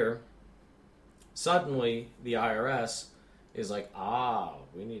new year, suddenly the IRS is like,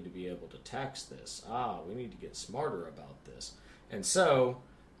 we need to be able to tax this. We need to get smarter about this. And so,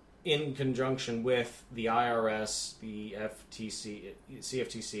 in conjunction with the IRS, the FTC,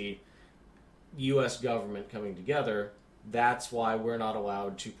 CFTC, U.S. government coming together, that's why we're not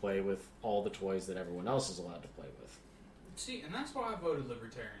allowed to play with all the toys that everyone else is allowed to play with. See, and that's why I voted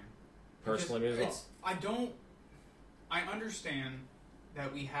Libertarian. Personally, me as well. I understand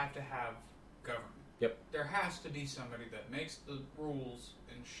that we have to have government. Yep. There has to be somebody that makes the rules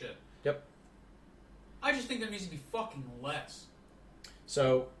and shit. Yep. I just think there needs to be fucking less.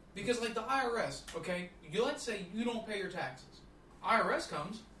 So... Because, like, the IRS, okay, let's say you don't pay your taxes. IRS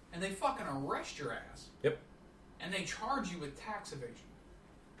comes, and they fucking arrest your ass. Yep. And they charge you with tax evasion.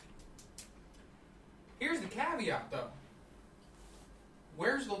 Here's the caveat, though.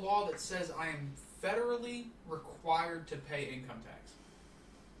 Where's the law that says I am federally required to pay income tax?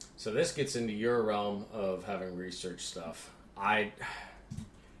 So this gets into your realm of having research stuff.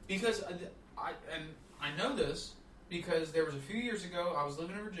 Because I know this because there was a few years ago, I was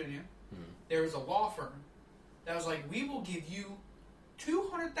living in Virginia. Mm-hmm. There was a law firm that was like, we will give you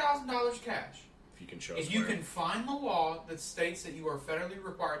 $200,000 cash if you can show us if you can find the law that states that you are federally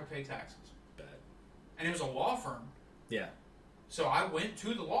required to pay taxes. Bad. And it was a law firm. Yeah. So I went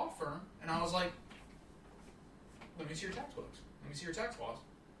to the law firm and I was like, let me see your tax books. Let me see your tax laws.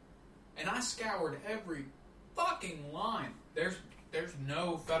 And I scoured every fucking line. There's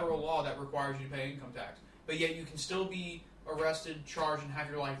no federal law that requires you to pay income tax. But yet you can still be arrested, charged, and have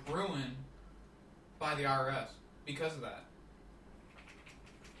your life ruined by the IRS because of that.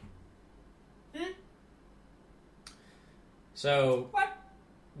 So, what?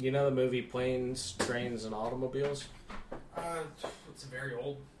 You know the movie Planes, Trains, and Automobiles? It's very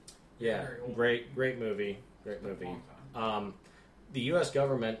old. Yeah, very old. Great movie. Great movie. The U.S.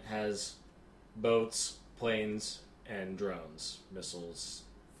 government has boats, planes, and drones, missiles,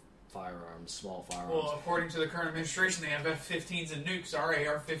 firearms, small firearms. Well, according to the current administration, they have F-15s and nukes. Our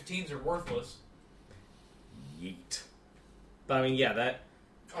AR-15s are worthless. Yeet. But I mean, yeah, that...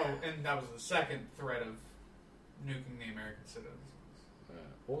 Oh, and that was the second threat of nuking the American citizens.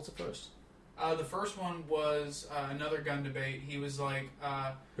 What was the first? The first one was another gun debate. He was like...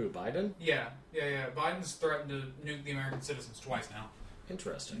 Who, Biden? Yeah. Biden's threatened to nuke the American citizens twice now.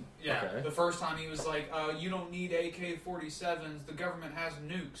 Interesting. Yeah. Okay. The first time he was like, you don't need AK-47s. The government has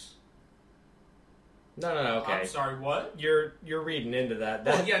nukes. No, okay. I'm sorry, what? You're reading into that.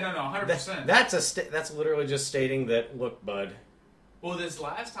 Well, yeah, no, 100%. That's literally just stating that, look, bud. Well, this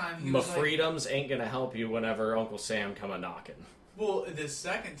last time he my was like... freedoms ain't gonna help you whenever Uncle Sam come a-knocking. Well, this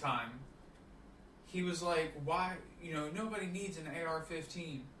second time, he was like, why, nobody needs an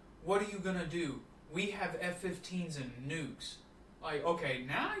AR-15. What are you gonna do? We have F-15s and nukes. Like, okay,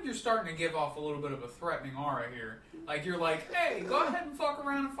 now you're starting to give off a little bit of a threatening aura here. Like, you're like, hey, go ahead and fuck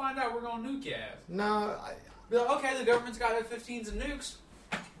around and find out we're gonna nuke your ass. No, Be like, okay, the government's got F-15s and nukes.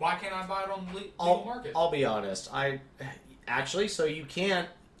 Why can't I buy it on the legal market? I'll be honest. Actually, so you can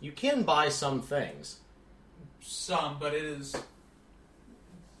buy some things. Some, but it is...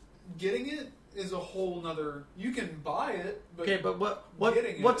 Getting it is a whole nother... You can buy it, but... Okay, but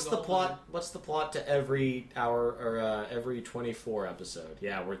what's the plot? What's the plot to every hour or every 24 episode?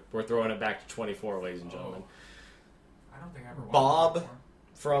 Yeah, we're throwing it back to 24, ladies and gentlemen. I don't think I ever watched Bob it before.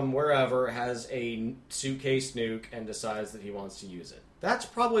 From wherever has a suitcase nuke and decides that he wants to use it. That's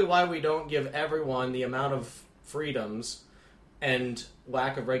probably why we don't give everyone the amount of freedoms and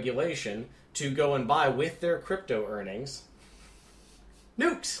lack of regulation to go and buy with their crypto earnings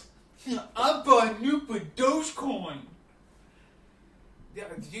nukes. I bought nuke with Dogecoin. Yeah,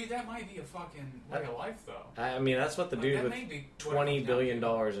 dude, that might be a fucking way of life, though. I mean, that's what the dude with $20 billion in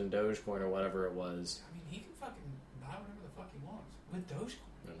Dogecoin or whatever it was. I mean, he can fucking buy whatever the fuck he wants with Dogecoin.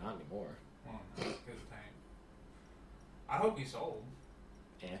 No, not anymore. Well, no, because of pain. I hope he sold.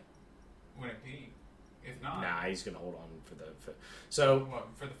 Yeah. When it peaked. If not... Nah, he's going to hold on for the... So... What,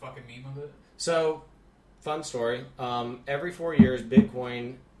 for the fucking meme of it? So, fun story. Every 4 years,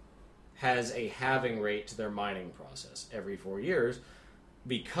 Bitcoin has a halving rate to their mining process. Every 4 years.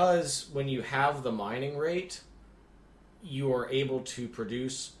 Because when you have the mining rate, you are able to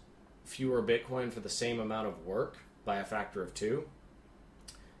produce fewer Bitcoin for the same amount of work by a factor of 2.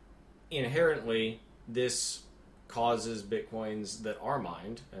 Inherently, this causes Bitcoins that are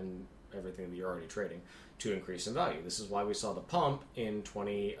mined, and everything that you're already trading, to increase in value. This is why we saw the pump in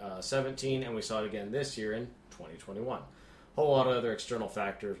 2017, and we saw it again this year in 2021. whole lot of other external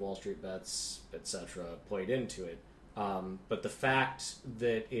factors, Wall Street bets, etc., played into it. But the fact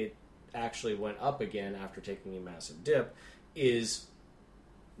that it actually went up again after taking a massive dip is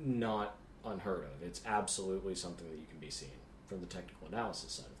not unheard of. It's absolutely something that you can be seeing from the technical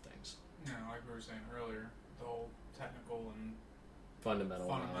analysis side of things. You know, like we were saying earlier, the whole technical and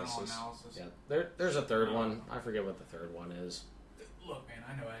fundamental analysis. Yeah, there's a third one. I forget what the third one is. Look, man,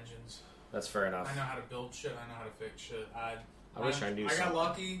 I know engines. That's fair enough. I know how to build shit. I know how to fix shit. I wish I knew something. I got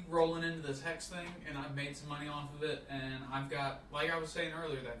lucky rolling into this Hex thing, and I've made some money off of it. And I've got, like I was saying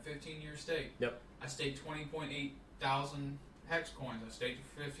earlier, that 15-year stake. Yep. I staked 20.8 thousand Hex coins. I staked it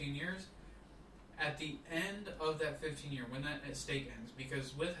for 15 years. At the end of that 15-year, when that stake ends,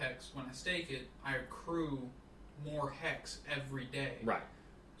 because with Hex, when I stake it, I accrue more Hex every day. Right.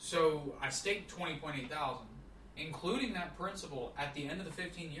 So I staked 20.8 thousand. Including that principal, at the end of the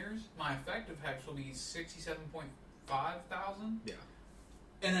 15 years, my effective Hex will be 67.5 thousand. Yeah.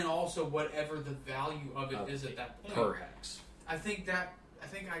 And then also whatever the value of it is at that point. Per Hex. I think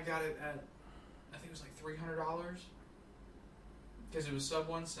I got it at, I think it was like $300. Because it was sub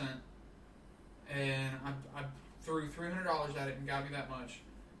 1 cent. And I threw $300 at it and got me that much.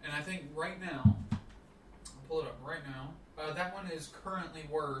 And I think right now, I'll pull it up right now, that one is currently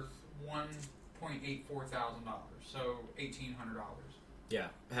worth $1.84 thousand, so $1,800. Yeah,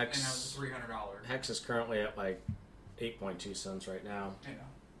 Hex. And that was $300. Hex is currently at like 8.2 cents right now.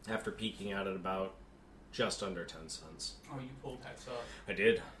 Yeah. After peaking out at about just under 10 cents. Oh, you pulled Hex up. I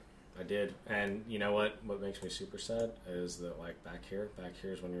did, and you know what? What makes me super sad is that like back here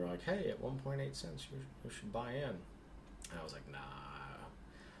is when you're like, hey, at 1.8 cents, you should buy in. And I was like, nah,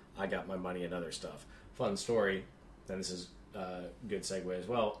 I got my money in other stuff. Fun story. Then this is good segue as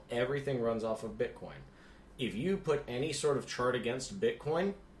well. Everything runs off of Bitcoin. If you put any sort of chart against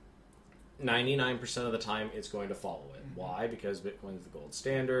Bitcoin, 99% of the time it's going to follow it. Mm-hmm. Why? Because Bitcoin's the gold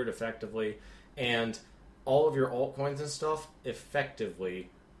standard, effectively, and all of your altcoins and stuff effectively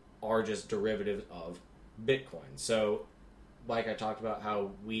are just derivatives of Bitcoin. So, like I talked about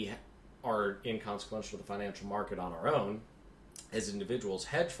how we are inconsequential to the financial market on our own as individuals,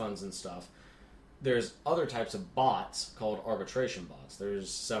 hedge funds and stuff, there's other types of bots called arbitration bots.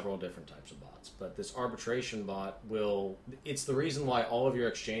 There's several different types of bots. But this arbitration bot it's the reason why all of your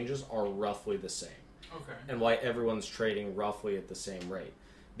exchanges are roughly the same. Okay. And why everyone's trading roughly at the same rate.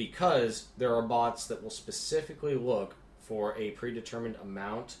 Because there are bots that will specifically look for a predetermined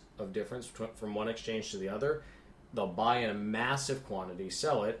amount of difference from one exchange to the other. They'll buy in a massive quantity,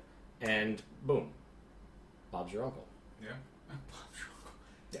 sell it, and boom, Bob's your uncle. Yeah.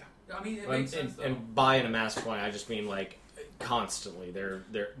 Yeah. I mean, it makes sense, though. And buy in a massive quantity, I just mean like constantly.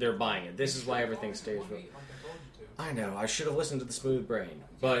 They're buying it. This is why everything stays. Like I told you to. I know. I should have listened to the smooth brain,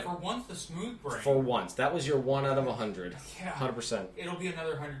 but for once, the smooth brain. For once, that was your 1 out of 100. Yeah. 100%. It'll be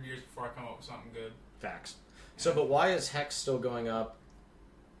another 100 years before I come up with something good. Facts. So, but why is Hex still going up,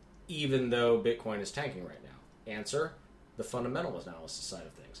 even though Bitcoin is tanking right now? Answer: the fundamental analysis side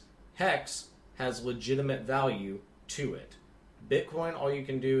of things. Hex has legitimate value to it. Bitcoin, all you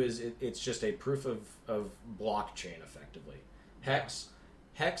can do is it's just a proof of blockchain, effectively. Hex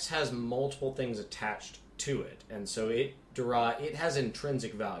has multiple things attached to it, and so it has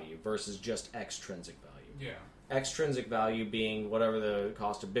intrinsic value versus just extrinsic value. Yeah. Extrinsic value being whatever the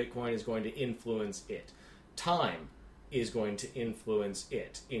cost of Bitcoin is going to influence it. Time is going to influence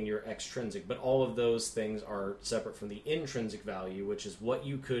it in your extrinsic, but all of those things are separate from the intrinsic value, which is what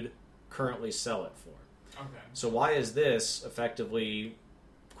you could currently sell it for. Okay. So why is this effectively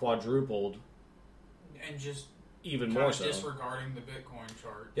quadrupled? And just even more so disregarding the Bitcoin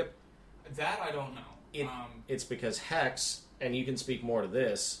chart. Yep. That I don't know. It's because Hex, and you can speak more to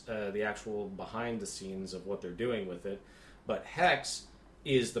this, the actual behind the scenes of what they're doing with it, but Hex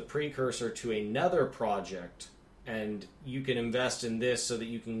is the precursor to another project, and you can invest in this so that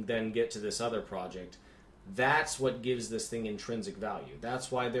you can then get to this other project. That's what gives this thing intrinsic value.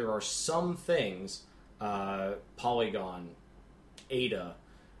 That's why there are some things, Polygon, ADA,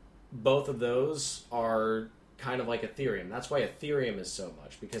 both of those are kind of like Ethereum. That's why Ethereum is so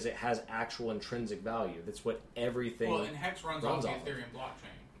much, because it has actual intrinsic value. That's what everything and Hex runs off the Ethereum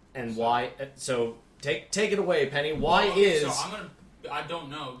blockchain. And why? So take it away, Penny. Why is? So I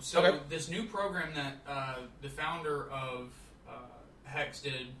don't know. So this new program that the founder of Hex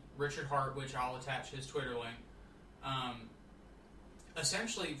did, Richard Hart, which I'll attach his Twitter link.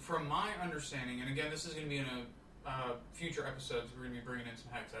 Essentially, from my understanding, and again, this is going to be in a future episodes. We're going to be bringing in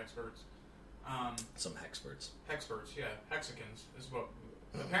some Hex experts. Some Hexperts. Hexperts, yeah. Hexicans is what.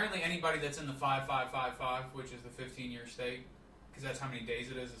 Apparently, anybody that's in the 5555, which is the 15-year stake, because that's how many days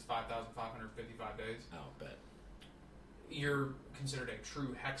it is. It's 5,555 days. I'll bet. you're considered a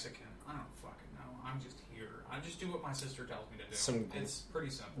true hexicant. I don't fucking know. I'm just here. I just do what my sister tells me to do. It's pretty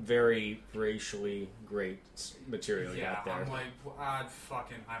simple. Very racially great material you got there. I'm like, I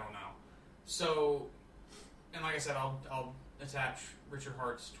don't know. So, and like I said, I'll attach Richard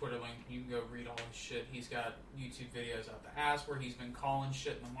Hart's Twitter link. You can go read all his shit. He's got YouTube videos out the ass where he's been calling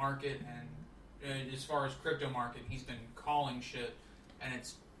shit in the market, and as far as crypto market, he's been calling shit, and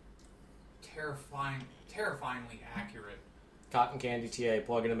it's terrifyingly accurate. Cotton Candy TA,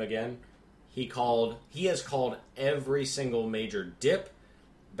 plugging him again. He has called every single major dip,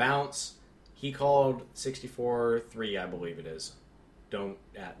 bounce. He called 64.3, I believe it is. Don't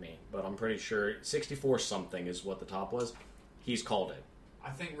at me, but I'm pretty sure 64 something is what the top was. He's called it.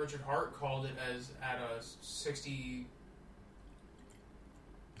 I think Richard Hart called it at a 60.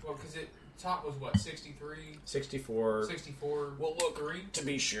 Well, because it top was what, 63? 64. 64. We'll look to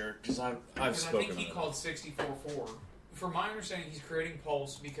be sure, because I've spoken. I think he called 64.4. From my understanding, he's creating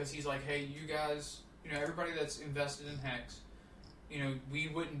Pulse because he's like, hey, you guys, everybody that's invested in Hex, we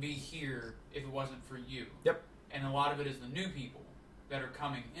wouldn't be here if it wasn't for you. Yep. And a lot of it is the new people that are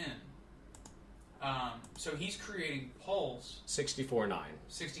coming in. So he's creating Pulse. 64.9.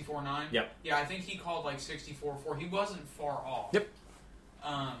 64.9? Yep. Yeah, I think he called like 64.4. He wasn't far off. Yep.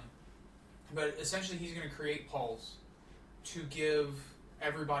 But essentially he's going to create Pulse to give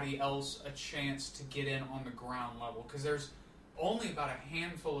everybody else a chance to get in on the ground level. Because there's only about a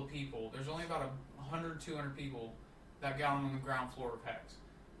handful of people. There's only about 100, 200 people that got on the ground floor of Hex.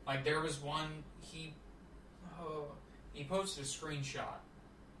 Like, there was one, he posted a screenshot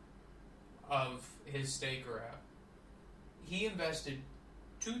of his stake grab. He invested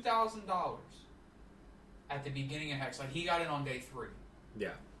 $2,000 at the beginning of Hex. Like, he got in on day 3. Yeah.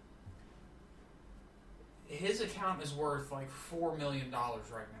 His account is worth like $4 million right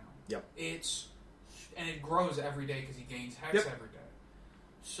now. Yep. And it grows every day because he gains Hex every day.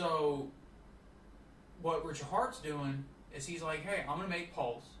 So, what Richard Hart's doing is he's like, hey, I'm going to make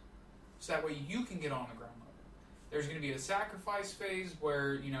Pulse so that way you can get on the ground level. There's going to be a sacrifice phase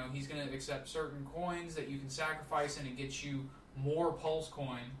where, he's going to accept certain coins that you can sacrifice and it gets you more Pulse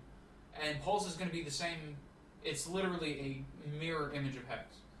coin. And Pulse is going to be the same. It's literally a mirror image of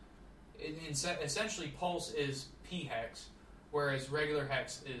Hex. Essentially, Pulse is P-Hex, whereas regular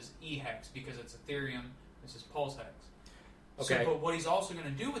Hex is E-Hex because it's Ethereum. This is Pulse Hex. Okay. So, but what he's also going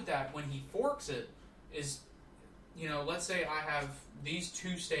to do with that when he forks it is, let's say I have these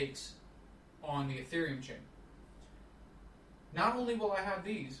 2 stakes on the Ethereum chain. Not only will I have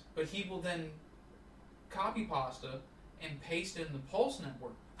these, but he will then copy pasta and paste in the Pulse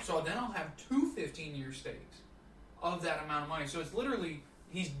network. So then I'll have 2 15-year stakes of that amount of money. So it's literally,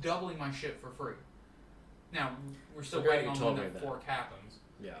 he's doubling my shit for free. Now, we're still waiting on when that fork happens.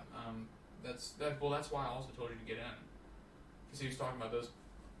 Yeah. That's why I also told you to get in. Because he was talking about this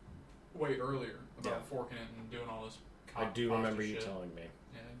way earlier, about forking it and doing all this I do remember you shit. telling me.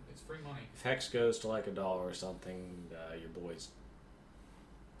 Yeah, it's free money. If Hex goes to like $1 or something, your boy's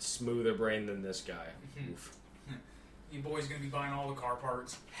smoother brain than this guy. Oof. Your boy's going to be buying all the car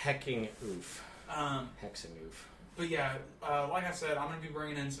parts. Hecking oof. Hexing oof. But yeah, like I said, I'm going to be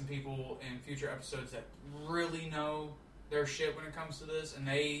bringing in some people in future episodes that really know their shit when it comes to this, and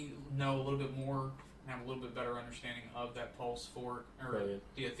they know a little bit more, and have a little bit better understanding of that Pulse fork, or Brilliant.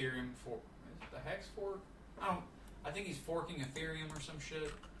 The Ethereum fork. The Hex fork? I think he's forking Ethereum or some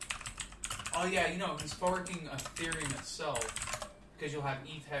shit. Oh yeah, he's forking Ethereum itself, because you'll have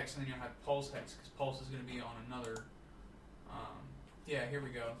ETH Hex and then you'll have Pulse Hex, because Pulse is going to be on another. Yeah, here we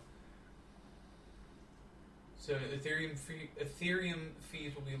go. So Ethereum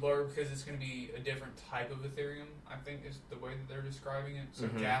fees will be lower because it's going to be a different type of Ethereum, I think is the way that they're describing it. So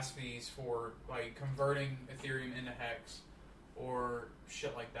gas fees for like converting Ethereum into Hex or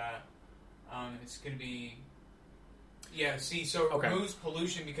shit like that. It's going to be... Yeah, see, so it removes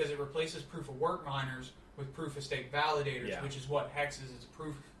pollution because it replaces proof of work miners with proof of stake validators, which is what Hex is. It's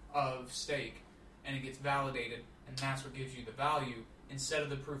proof of stake, and it gets validated, and that's what gives you the value instead of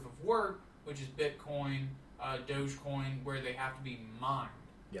the proof of work, which is Bitcoin, Dogecoin, where they have to be mined.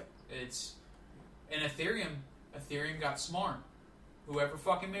 Yep. And Ethereum got smart. Whoever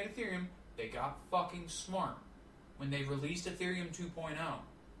fucking made Ethereum, they got fucking smart when they released Ethereum 2.0.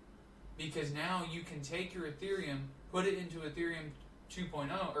 Because now you can take your Ethereum, put it into Ethereum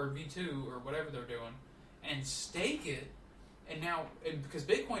 2.0 or V2 or whatever they're doing, and stake it. And now, because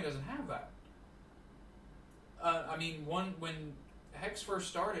Bitcoin doesn't have that. When Hex first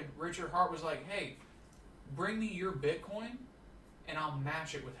started, Richard Hart was like, hey, bring me your Bitcoin and I'll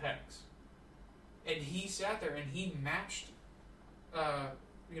match it with Hex. And he sat there and he matched,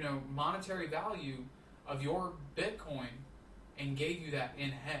 monetary value of your Bitcoin and gave you that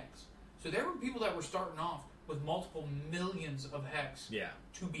in hex. So there were people that were starting off with multiple millions of hex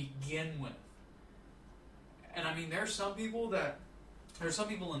to begin with. And I mean, there's some people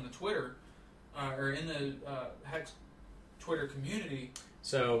in the Twitter, or in the hex Twitter community,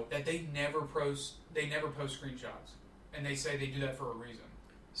 so that they never post screenshots, and they say they do that for a reason.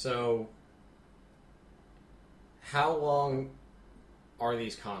 So, how long are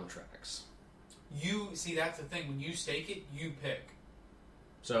these contracts? You see, that's the thing. When you stake it, you pick.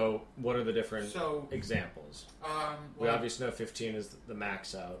 So, what are the different examples? We obviously know 15 is the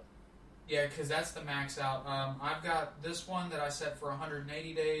max out. Yeah, because that's the max out. I've got this one that I set for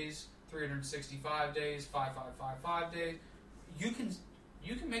 180 days, 365 days, 5555 days.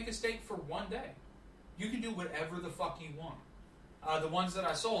 You can make a stake for 1 day. You can do whatever the fuck you want. The ones that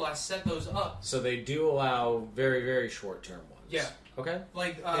I sold, I set those up. So they do allow very, very short-term ones. Yeah. Okay.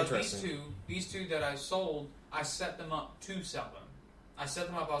 Like these two that I sold, I set them up to sell them. I set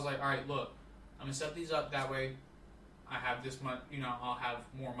them up. I was like, all right, look, I'm gonna set these up that way. I have this much, I'll have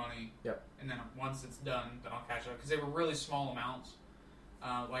more money. Yep. And then once it's done, then I'll catch up because they were really small amounts.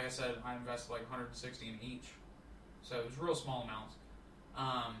 Like I said, I invested like 160 in each, so it was real small amounts.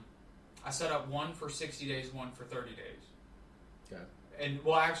 I set up one for 60 days, one for 30 days. Okay. And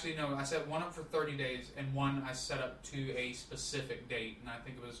I set one up for 30 days, and one I set up to a specific date, and I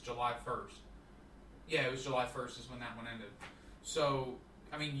think it was July 1st. Yeah, it was July 1st is when that one ended. So,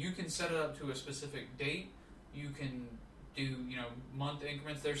 I mean, you can set it up to a specific date. You can do, month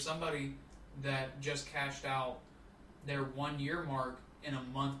increments. There's somebody that just cashed out their 1 year mark in a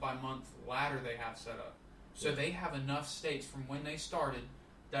month-by-month ladder they have set up. So they have enough stakes from when they started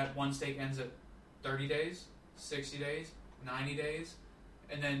that one stake ends at 30 days, 60 days, 90 days,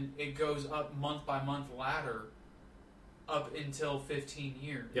 and then it goes up month-by-month ladder up until 15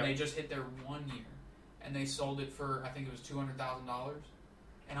 years. Yep. And they just hit their 1 year. And they sold it for, I think it was $200,000.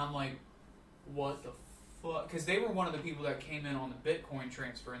 And I'm like, what the fuck? Because they were one of the people that came in on the Bitcoin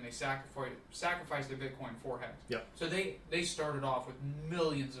transfer, and they sacrificed their Bitcoin for hex. Yep. So they started off with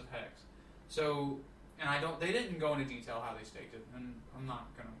millions of hex. So, and they didn't go into detail how they staked it, and I'm not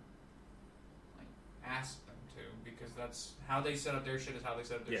gonna ask them to, because that's how they set up their shit is how they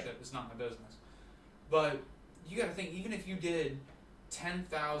set up their shit. It's not my business. But you got to think, even if you did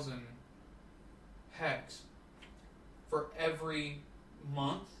 10,000 hex for every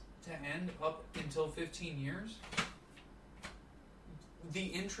month to end up until 15 years, the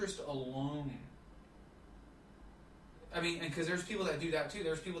interest alone. I mean, because there's people that do that too.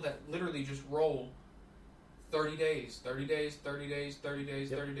 There's people that literally just roll 30 days, 30 days, 30 days, 30 days,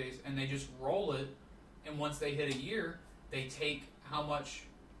 30 days, and they just roll it. And once they hit a year, they take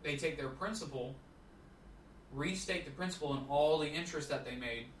their principal, restake the principal, and all the interest that they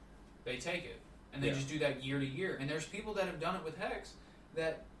made, they take it. And they just do that year to year. And there's people that have done it with hex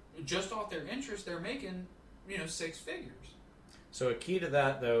that just off their interest, they're making, 6 figures. So a key to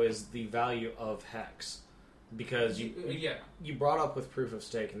that, though, is the value of hex. Because you brought up with proof of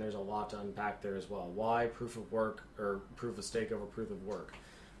stake, and there's a lot to unpack there as well. Why proof of work or proof of stake over proof of work?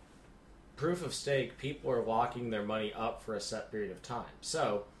 Proof of stake, people are locking their money up for a set period of time.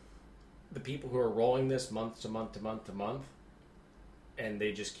 So the people who are rolling this month to month to month to month, and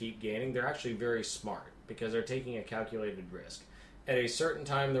they just keep gaining, they're actually very smart because they're taking a calculated risk. At a certain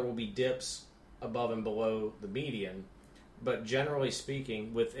time, there will be dips above and below the median, but generally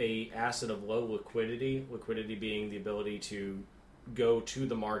speaking, with a asset of low liquidity being the ability to go to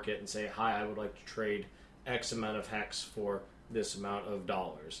the market and say, hi, I would like to trade X amount of hex for this amount of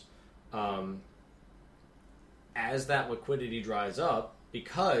dollars. As that liquidity dries up,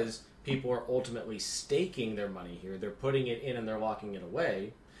 because people are ultimately staking their money here, they're putting it in and they're locking it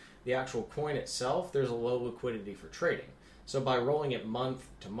away, the actual coin itself, there's a low liquidity for trading. So by rolling it month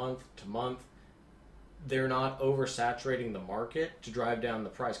to month to month, they're not oversaturating the market to drive down the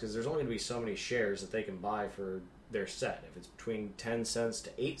price, because there's only going to be so many shares that they can buy for their set. If it's between 10 cents to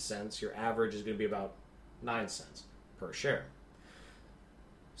 8 cents, your average is going to be about 9 cents per share.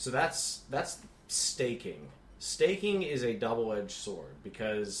 So that's staking. Staking is a double-edged sword,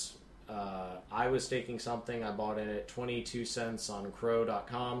 because I was staking something. I bought in at 22 cents on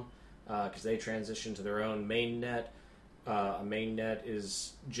Crow.com because they transitioned to their own mainnet. A mainnet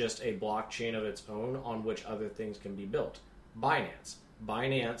is just a blockchain of its own on which other things can be built.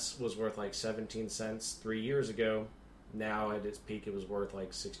 Binance was worth like 17 cents 3 years ago. Now at its peak, it was worth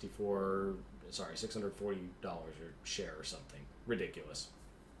like $640 a share or something ridiculous.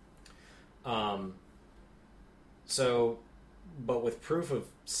 But with proof of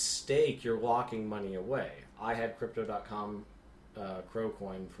stake, you're locking money away. I had Crypto.com Crow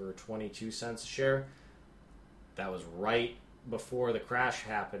coin for 22 cents a share. That was right before the crash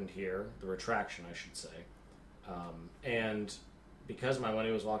happened here, the retraction, I should say. And because my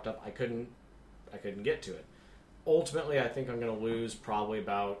money was locked up, I couldn't get to it. Ultimately, I think I'm going to lose probably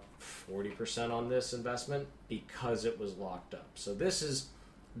about 40% on this investment because it was locked up. So this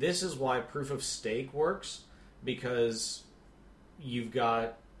is why proof of stake works, because you've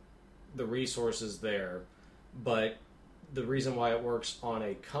got the resources there, but the reason why it works on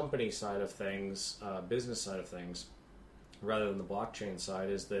a company side of things, business side of things, rather than the blockchain side,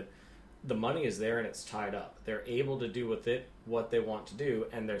 is that the money is there and it's tied up. They're able to do with it what they want to do,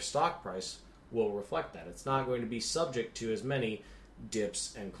 and their stock price will reflect that. It's not going to be subject to as many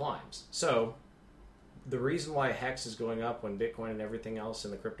dips and climbs. So the reason why Hex is going up when Bitcoin and everything else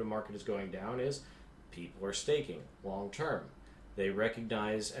in the crypto market is going down is people are staking long term. They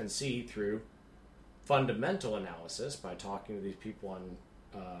recognize and see through fundamental analysis by talking to these people on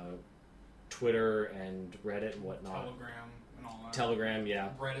Twitter and Reddit and whatnot. Telegram and all that. Telegram, yeah.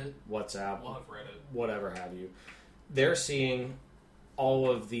 Reddit. WhatsApp. Love Reddit. Whatever have you. They're seeing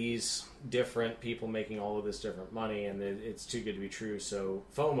all of these different people making all of this different money, and it's too good to be true. So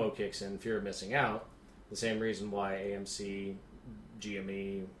FOMO kicks in, fear of missing out. The same reason why AMC,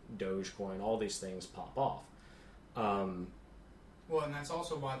 GME, Dogecoin, all these things pop off. Well, and that's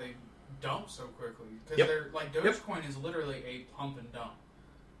also why they dump so quickly, because Yep. they're like Dogecoin is literally a pump and dump,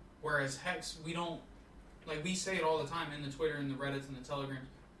 whereas Hex, we don't, like, we say it all the time in the Twitter and the Reddits and the Telegrams,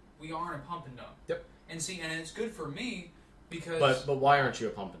 we aren't a pump and dump. Yep. And see, and it's good for me because But why aren't you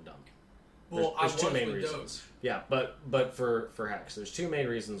a pump and dump? well, There's I two was main with reasons. Doge Yeah, but for Hex, there's two main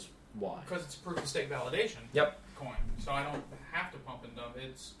reasons why. because it's proof of stake validation. Yep. Coin, so I don't have to pump and dump.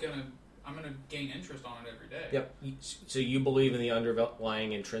 I'm gonna gain interest on it every day. Yep. So you believe in the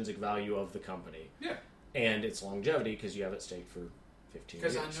underlying intrinsic value of the company. Yeah. And its longevity because you have it staked for 15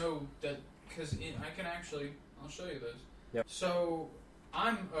 years. Because I know that, because I can actually, I'll show you this. Yep. So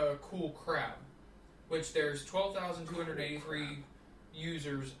I'm a cool crab, which there's 12,283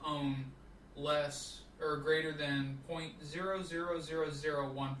 users own less or greater than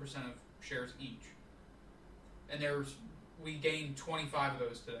 0.00001% of shares each. And we gained 25 of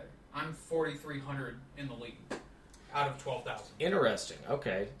those today. I'm 4,300 in the lead out of 12,000. Interesting.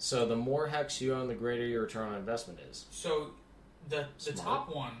 Okay. So the more Hex you own, the greater your return on investment is. So the Smart.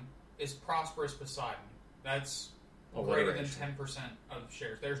 top one is Prosperous Poseidon. That's Oh, greater whatever. than 10% of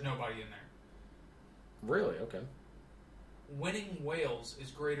shares. There's nobody in there. Really? Okay. Winning Whales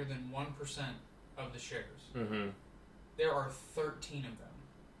is greater than 1% of the shares. Mm-hmm. There are 13 of them.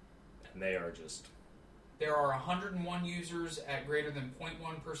 And they are just... There are 101 users at greater than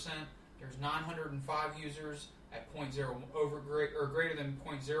 0.1%. There's 905 users at greater than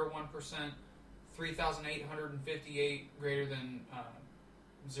 0.01%. 3,858 greater than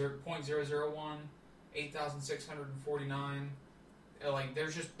 0.001. 8,649. Like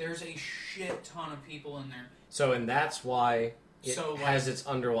there's a shit ton of people in there. So, and that's why it So, like, has its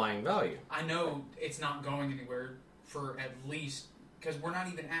underlying value. I know it's not going anywhere for at least, because we're not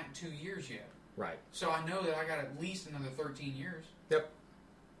even at 2 years yet. Right. So I know that I got at least another 13 years. Yep.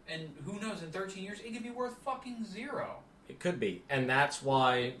 And who knows, in 13 years, it could be worth fucking zero. It could be. And that's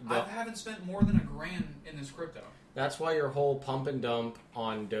why... I haven't spent more than $1,000 in this crypto. That's why your whole pump and dump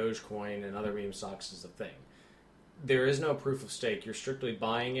on Dogecoin and other meme stocks is a thing. There is no proof of stake. You're strictly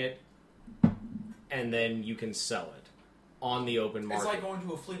buying it, and then you can sell it on the open market. It's like going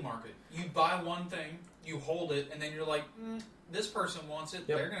to a flea market. You buy one thing, you hold it, and then you're like, this person wants it.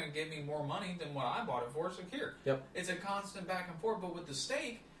 Yep. They're going to give me more money than what I bought it for, so here. Yep. It's a constant back and forth, but with the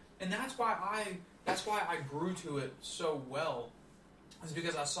stake, and that's why I grew to it so well, is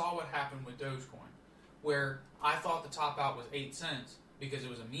because I saw what happened with Dogecoin, where I thought the top out was 8 cents because it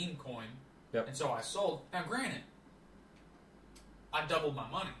was a meme coin, Yep. and so I sold. Now, granted, I doubled my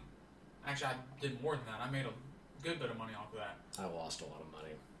money. Actually, I did more than that. I made a good bit of money off of that. I lost a lot of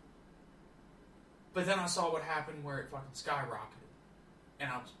money. But then I saw what happened where it fucking skyrocketed, and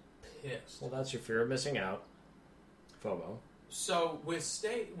I was pissed. Well, that's your fear of missing out. FOMO. So with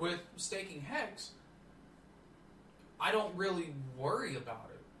staking Hex, I don't really worry about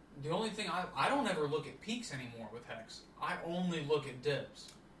it. The only thing I don't ever look at peaks anymore with Hex. I only look at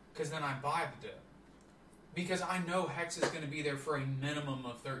dips, because then I buy the dip. Because I know Hex is going to be there for a minimum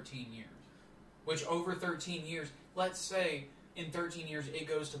of 13 years. Which over 13 years, let's say in 13 years it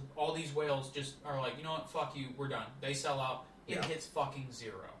goes to all these whales just are like, you know what, fuck you, we're done. They sell out, it hits fucking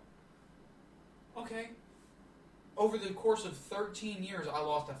zero. Okay. Over the course of 13 years, I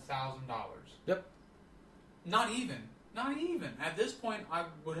lost $1,000. Yep. Not even. At this point, I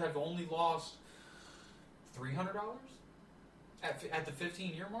would have only lost $300. At the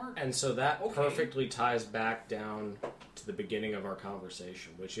 15-year mark? And so that perfectly ties back down to the beginning of our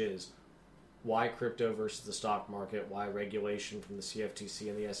conversation, which is why crypto versus the stock market, why regulation from the CFTC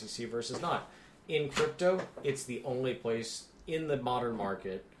and the SEC versus not. In crypto, it's the only place in the modern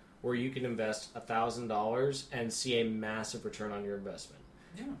market where you can invest $1,000 and see a massive return on your investment.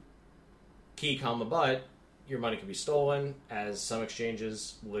 Yeah. Key, comma, but your money can be stolen, as some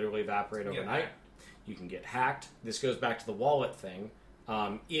exchanges literally evaporate overnight. You can get hacked. This goes back to the wallet thing.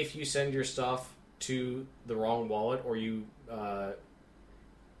 If you send your stuff to the wrong wallet, or you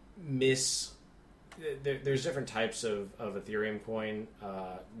there's different types of Ethereum coin.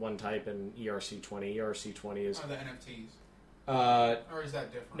 One type in ERC20. ERC20 is... Oh, the NFTs. Or is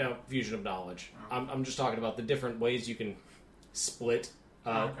that different? No, fusion of knowledge. Oh. I'm just talking about the different ways you can split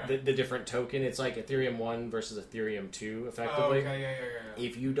the different token. It's like Ethereum 1 versus Ethereum 2, effectively. Oh, okay, yeah.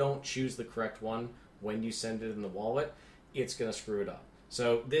 If you don't choose the correct one when you send it in the wallet, it's going to screw it up.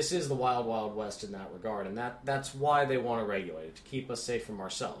 So this is the wild, wild west in that regard, and that's why they want to regulate it, to keep us safe from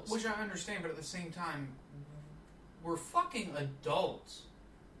ourselves. Which I understand, but at the same time, we're fucking adults.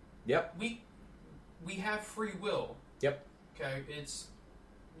 Yep. We have free will. Yep. Okay,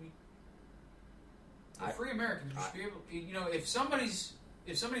 we're free Americans. We should be able, if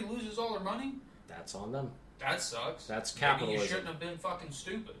somebody loses all their money, that's on them. That sucks. That's capitalism. Maybe you shouldn't have been fucking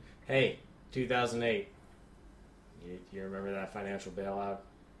stupid. Hey, 2008. You remember that financial bailout?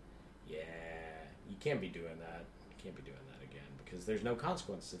 Yeah, you can't be doing that. You can't be doing that again because there's no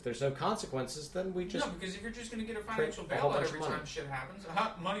consequences. If there's no consequences, then we just... No, because if you're just going to get a financial bailout every time shit happens,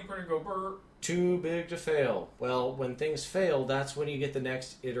 money printer go brr. Too big to fail. Well, when things fail, that's when you get the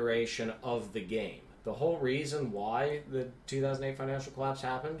next iteration of the game. The whole reason why the 2008 financial collapse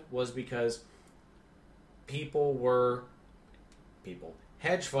happened was because hedge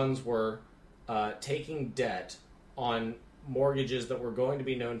funds were taking debt on mortgages that were going to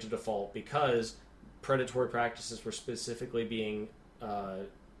be known to default because predatory practices were specifically being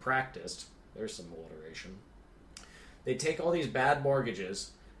practiced. There's some alliteration. They'd take all these bad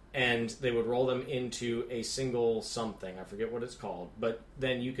mortgages and they would roll them into a single something. I forget what it's called. But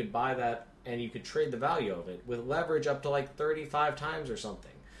then you could buy that and you could trade the value of it with leverage up to like 35 times or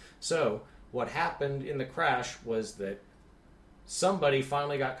something. So what happened in the crash was that somebody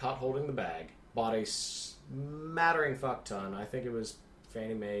finally got caught holding the bag, bought a smattering fuck ton. I think it was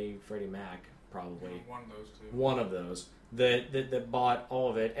Fannie Mae, Freddie Mac, probably. Yeah, one of those two. One of those that bought all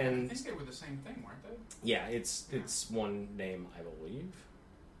of it, and I think they were the same thing, weren't they? Yeah, it's one name, I believe.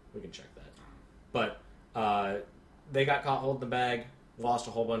 We can check that. But they got caught holding the bag, lost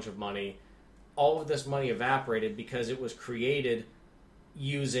a whole bunch of money. All of this money evaporated because it was created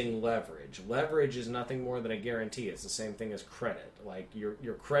using leverage. Leverage is nothing more than a guarantee. It's the same thing as credit. Like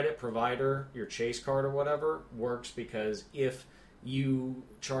your credit provider, your Chase card or whatever, works because if you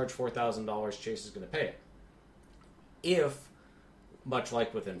charge $4,000, Chase is going to pay it. If, much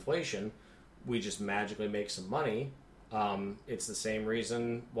like with inflation, we just magically make some money, it's the same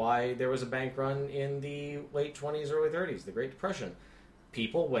reason why there was a bank run in the late 20s, early 30s, the Great Depression.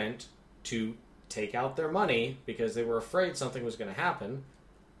 People went to take out their money because they were afraid something was going to happen.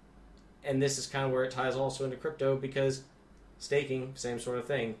 And this is kind of where it ties also into crypto, because staking, same sort of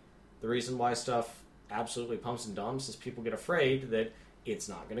thing. The reason why stuff absolutely pumps and dumps is people get afraid that it's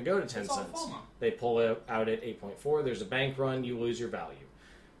not going to go to 10 cents. They pull it out at 8.4. There's a bank run. You lose your value.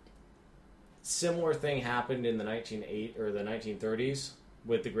 Similar thing happened in the 1930s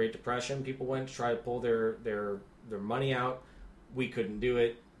with the Great Depression. People went to try to pull their money out. We couldn't do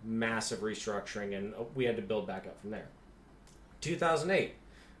it. Massive restructuring, and we had to build back up from there. 2008,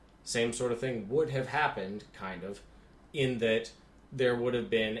 same sort of thing would have happened, kind of, in that there would have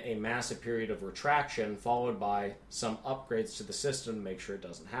been a massive period of retraction followed by some upgrades to the system to make sure it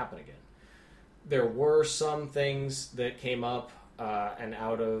doesn't happen again. There were some things that came up and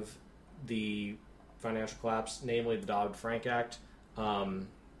out of the financial collapse, namely the Dodd-Frank Act.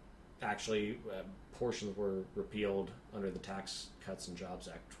 Portions were repealed under the Tax Cuts and Jobs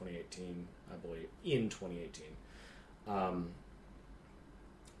Act 2018, I believe, in 2018.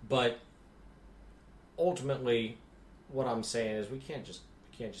 But ultimately, what I'm saying is we can't just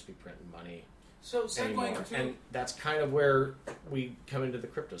be printing money anymore. And that's kind of where we come into the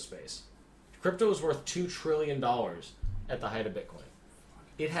crypto space. Crypto was worth $2 trillion at the height of Bitcoin.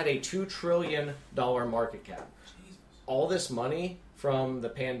 It had a $2 trillion market cap. Jesus. All this money from the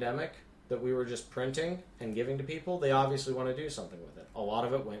pandemic that we were just printing and giving to people, they obviously want to do something with it. A lot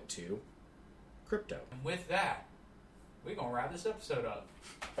of it went to crypto. And with that, we're going to wrap this episode up.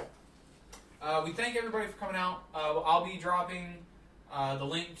 We thank everybody for coming out. I'll be dropping the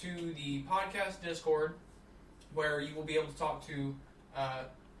link to the podcast Discord where you will be able to talk to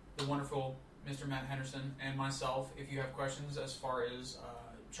the wonderful Mr. Matt Henderson and myself if you have questions as far as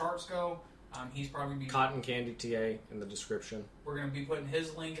charts go. He's probably be Cotton Candy TA in the description. We're going to be putting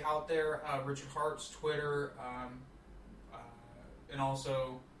his link out there, Richard Hart's Twitter, and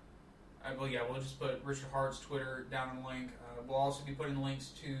also, we'll just put Richard Hart's Twitter down in the link. We'll also be putting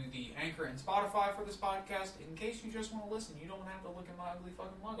links to the Anchor and Spotify for this podcast in case you just want to listen. You don't have to look at my ugly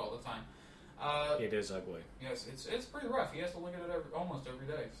fucking mug all the time. It is ugly. Yes, it's pretty rough. He has to look at it almost every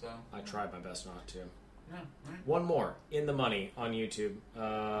day. So I tried my best not to. Yeah, right. One more, In the Money on YouTube.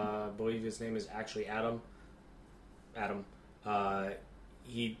 I believe his name is actually Adam.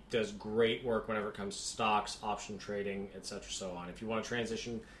 He does great work whenever it comes to stocks, option trading, etc. so on. If you want to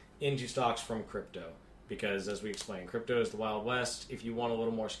transition into stocks from crypto, because as we explained, crypto is the Wild West. If you want a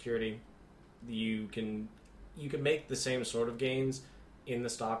little more security, you can make the same sort of gains in the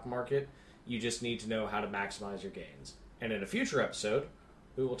stock market. You just need to know how to maximize your gains. And in a future episode,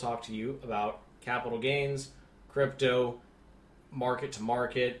 we will talk to you about capital gains, crypto, market to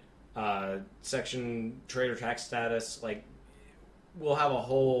market, section trader tax status. Like, we'll have a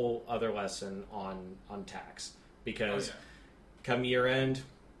whole other lesson on tax, because come year end,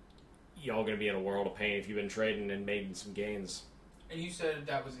 y'all gonna be in a world of pain if you've been trading and made some gains. And you said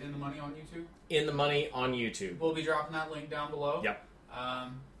that was In the Money on YouTube? In the Money on YouTube. We'll be dropping that link down below. Yep.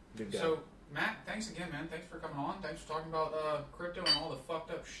 Good guy. So, Matt, thanks again, man. Thanks for coming on. Thanks for talking about crypto and all the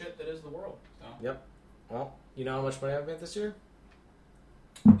fucked up shit that is the world. So. Yep. Well, you know how much money I've made this year?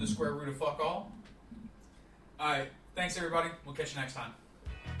 The square root of fuck all. Alright, thanks everybody. We'll catch you next time.